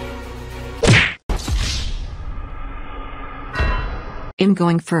one. I'm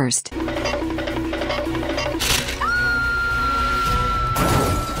going first.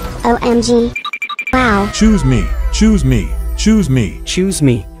 OMG. Wow. Choose me. Choose me. Choose me. Choose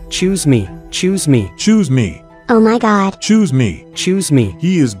me. Choose me. Choose me. Choose me. Oh my god. Choose me. Choose me.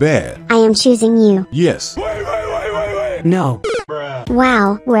 He is bad. I am choosing you. Yes. Wait. No. Bruh.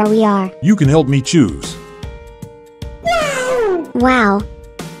 Wow, where we are. You can help me choose. Wow.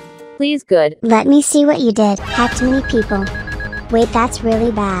 Please, good. Let me see what you did. Hacked many people. Wait, that's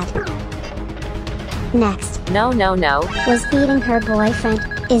really bad. Next. No. Was beating her boyfriend.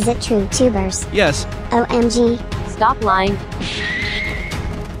 Is it true, tubers? Yes. OMG. Stop lying.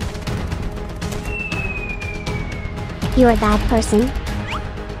 You're a bad person.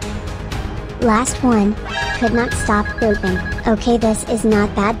 Last one. could not stop pooping. Okay, this is not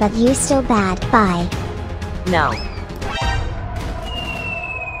bad, but you still bad. Bye. No.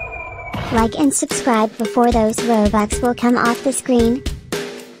 Like and subscribe before those Robux will come off the screen.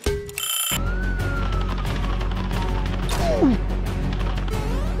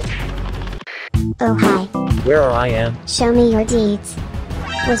 Oh hi. Where are I am? Show me your deeds.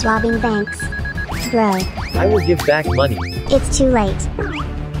 Was robbing banks. Bro. I will give back money. It's too late.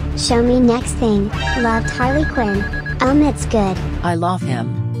 Show me next thing. Loved Harley Quinn. It's good. I love him.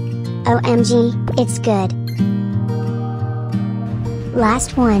 OMG, it's good.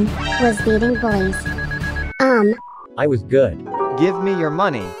 Last one was beating bullies. I was good. Give me your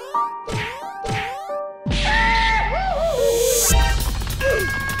money.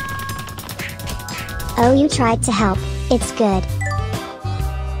 Oh, you tried to help. It's good.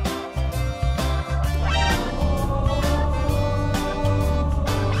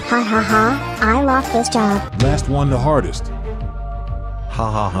 Ha ha ha, I lost this job. Last one the hardest. Ha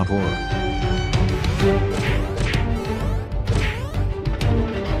ha ha horror.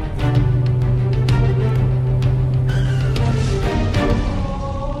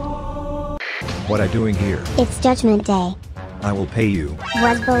 What are you doing here? It's Judgment Day. I will pay you.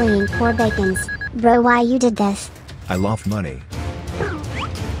 Was bullying poor bacons. Bro, why you did this? I love money.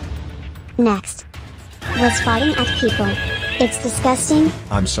 Next. Was farting at people. It's disgusting.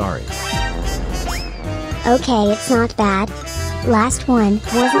 I'm sorry. Okay, it's not bad. Last one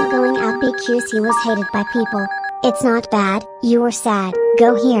wasn't going out because he was hated by people. It's not bad, you were sad.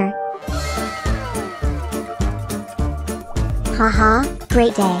 Go here. Haha,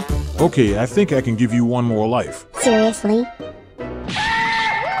 great day. Okay, I think I can give you one more life. Seriously?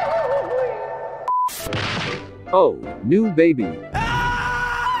 Oh, new baby.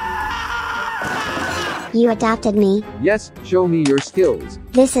 You adopted me. Yes, show me your skills.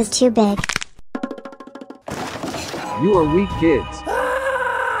 This is too big. You are weak kids.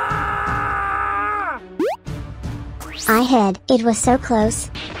 I hid. It was so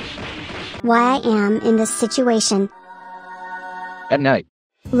close. Why I am in this situation. At night.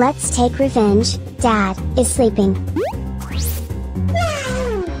 Let's take revenge. Dad is sleeping.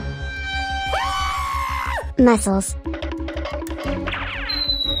 Muscles.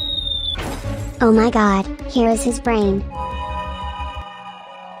 Oh my god, here is his brain.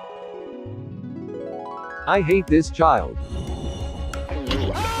 I hate this child.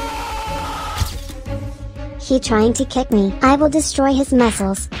 He trying to kick me. I will destroy his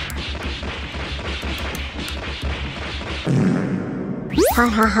muscles. Ha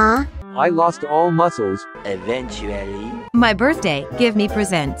ha ha. I lost all muscles. Eventually. My birthday, give me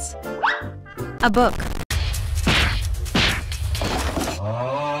presents. A book.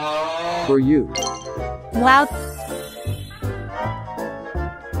 For you. Wow.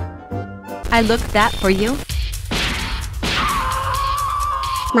 I looked that for you.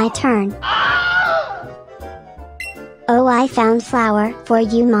 My turn. Oh, I found flour for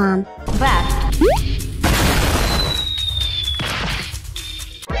you, Mom. Back.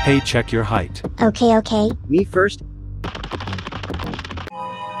 Hey, check your height. Okay, okay. Me first.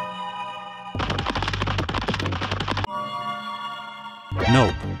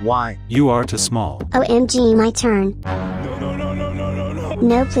 Nope. Why? You are too small. OMG, my turn.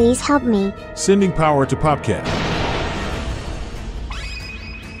 No, please help me. Sending power to Popcat.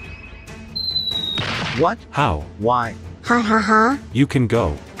 What? How? Why? Ha ha ha. You can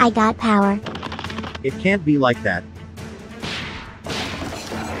go. I got power. It can't be like that.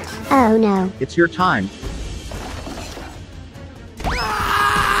 Oh no. It's your time.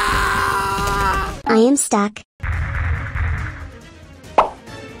 I am stuck.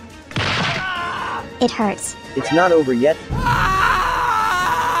 It hurts. It's not over yet.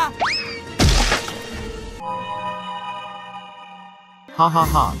 Ha ha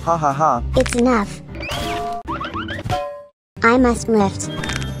ha. Ha ha ha. It's enough. I must lift.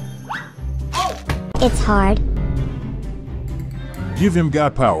 It's hard. Give him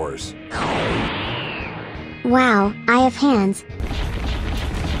God powers. Wow, I have hands.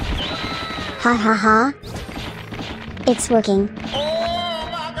 Ha ha ha. It's working.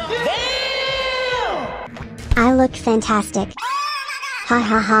 I look fantastic. Ha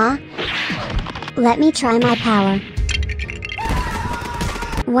ha ha. Let me try my power.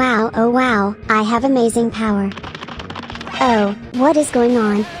 Wow, oh wow, I have amazing power. Oh, what is going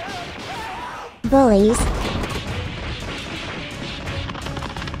on? Bullies.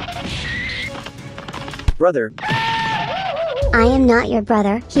 Brother. I am not your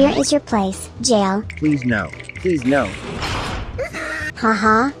brother. Here is your place, jail. Please no. Please no.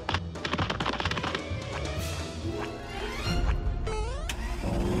 Haha.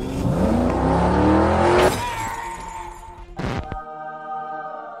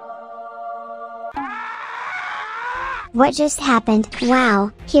 What just happened?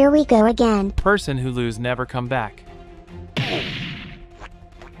 Wow, here we go again. Person who lose never come back.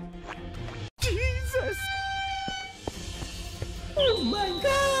 Jesus! Oh my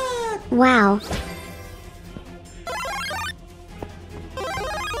god! Wow.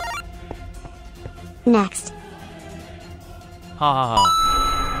 Next. Ha ha ha.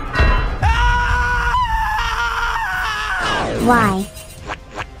 Why?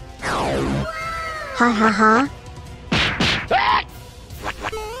 Ha ha ha.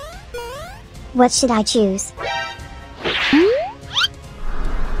 What should I choose?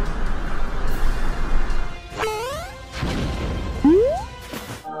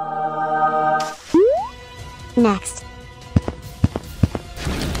 Next.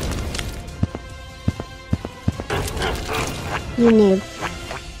 You noob.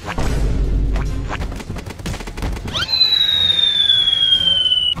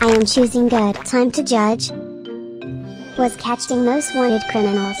 I am choosing good. Time to judge. Was catching most wanted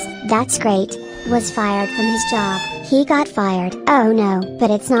criminals. That's great. Was fired from his job. He got fired. Oh no, but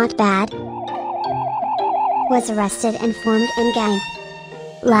it's not bad. Was arrested and formed in gang.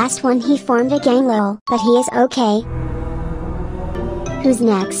 Last one he formed a gang lol, but he is okay. Who's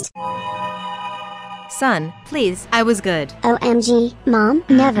next? Son, please, I was good. OMG, Mom,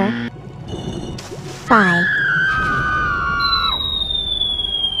 never. Bye.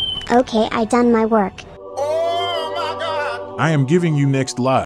 Okay, I done my work. I am giving you next live.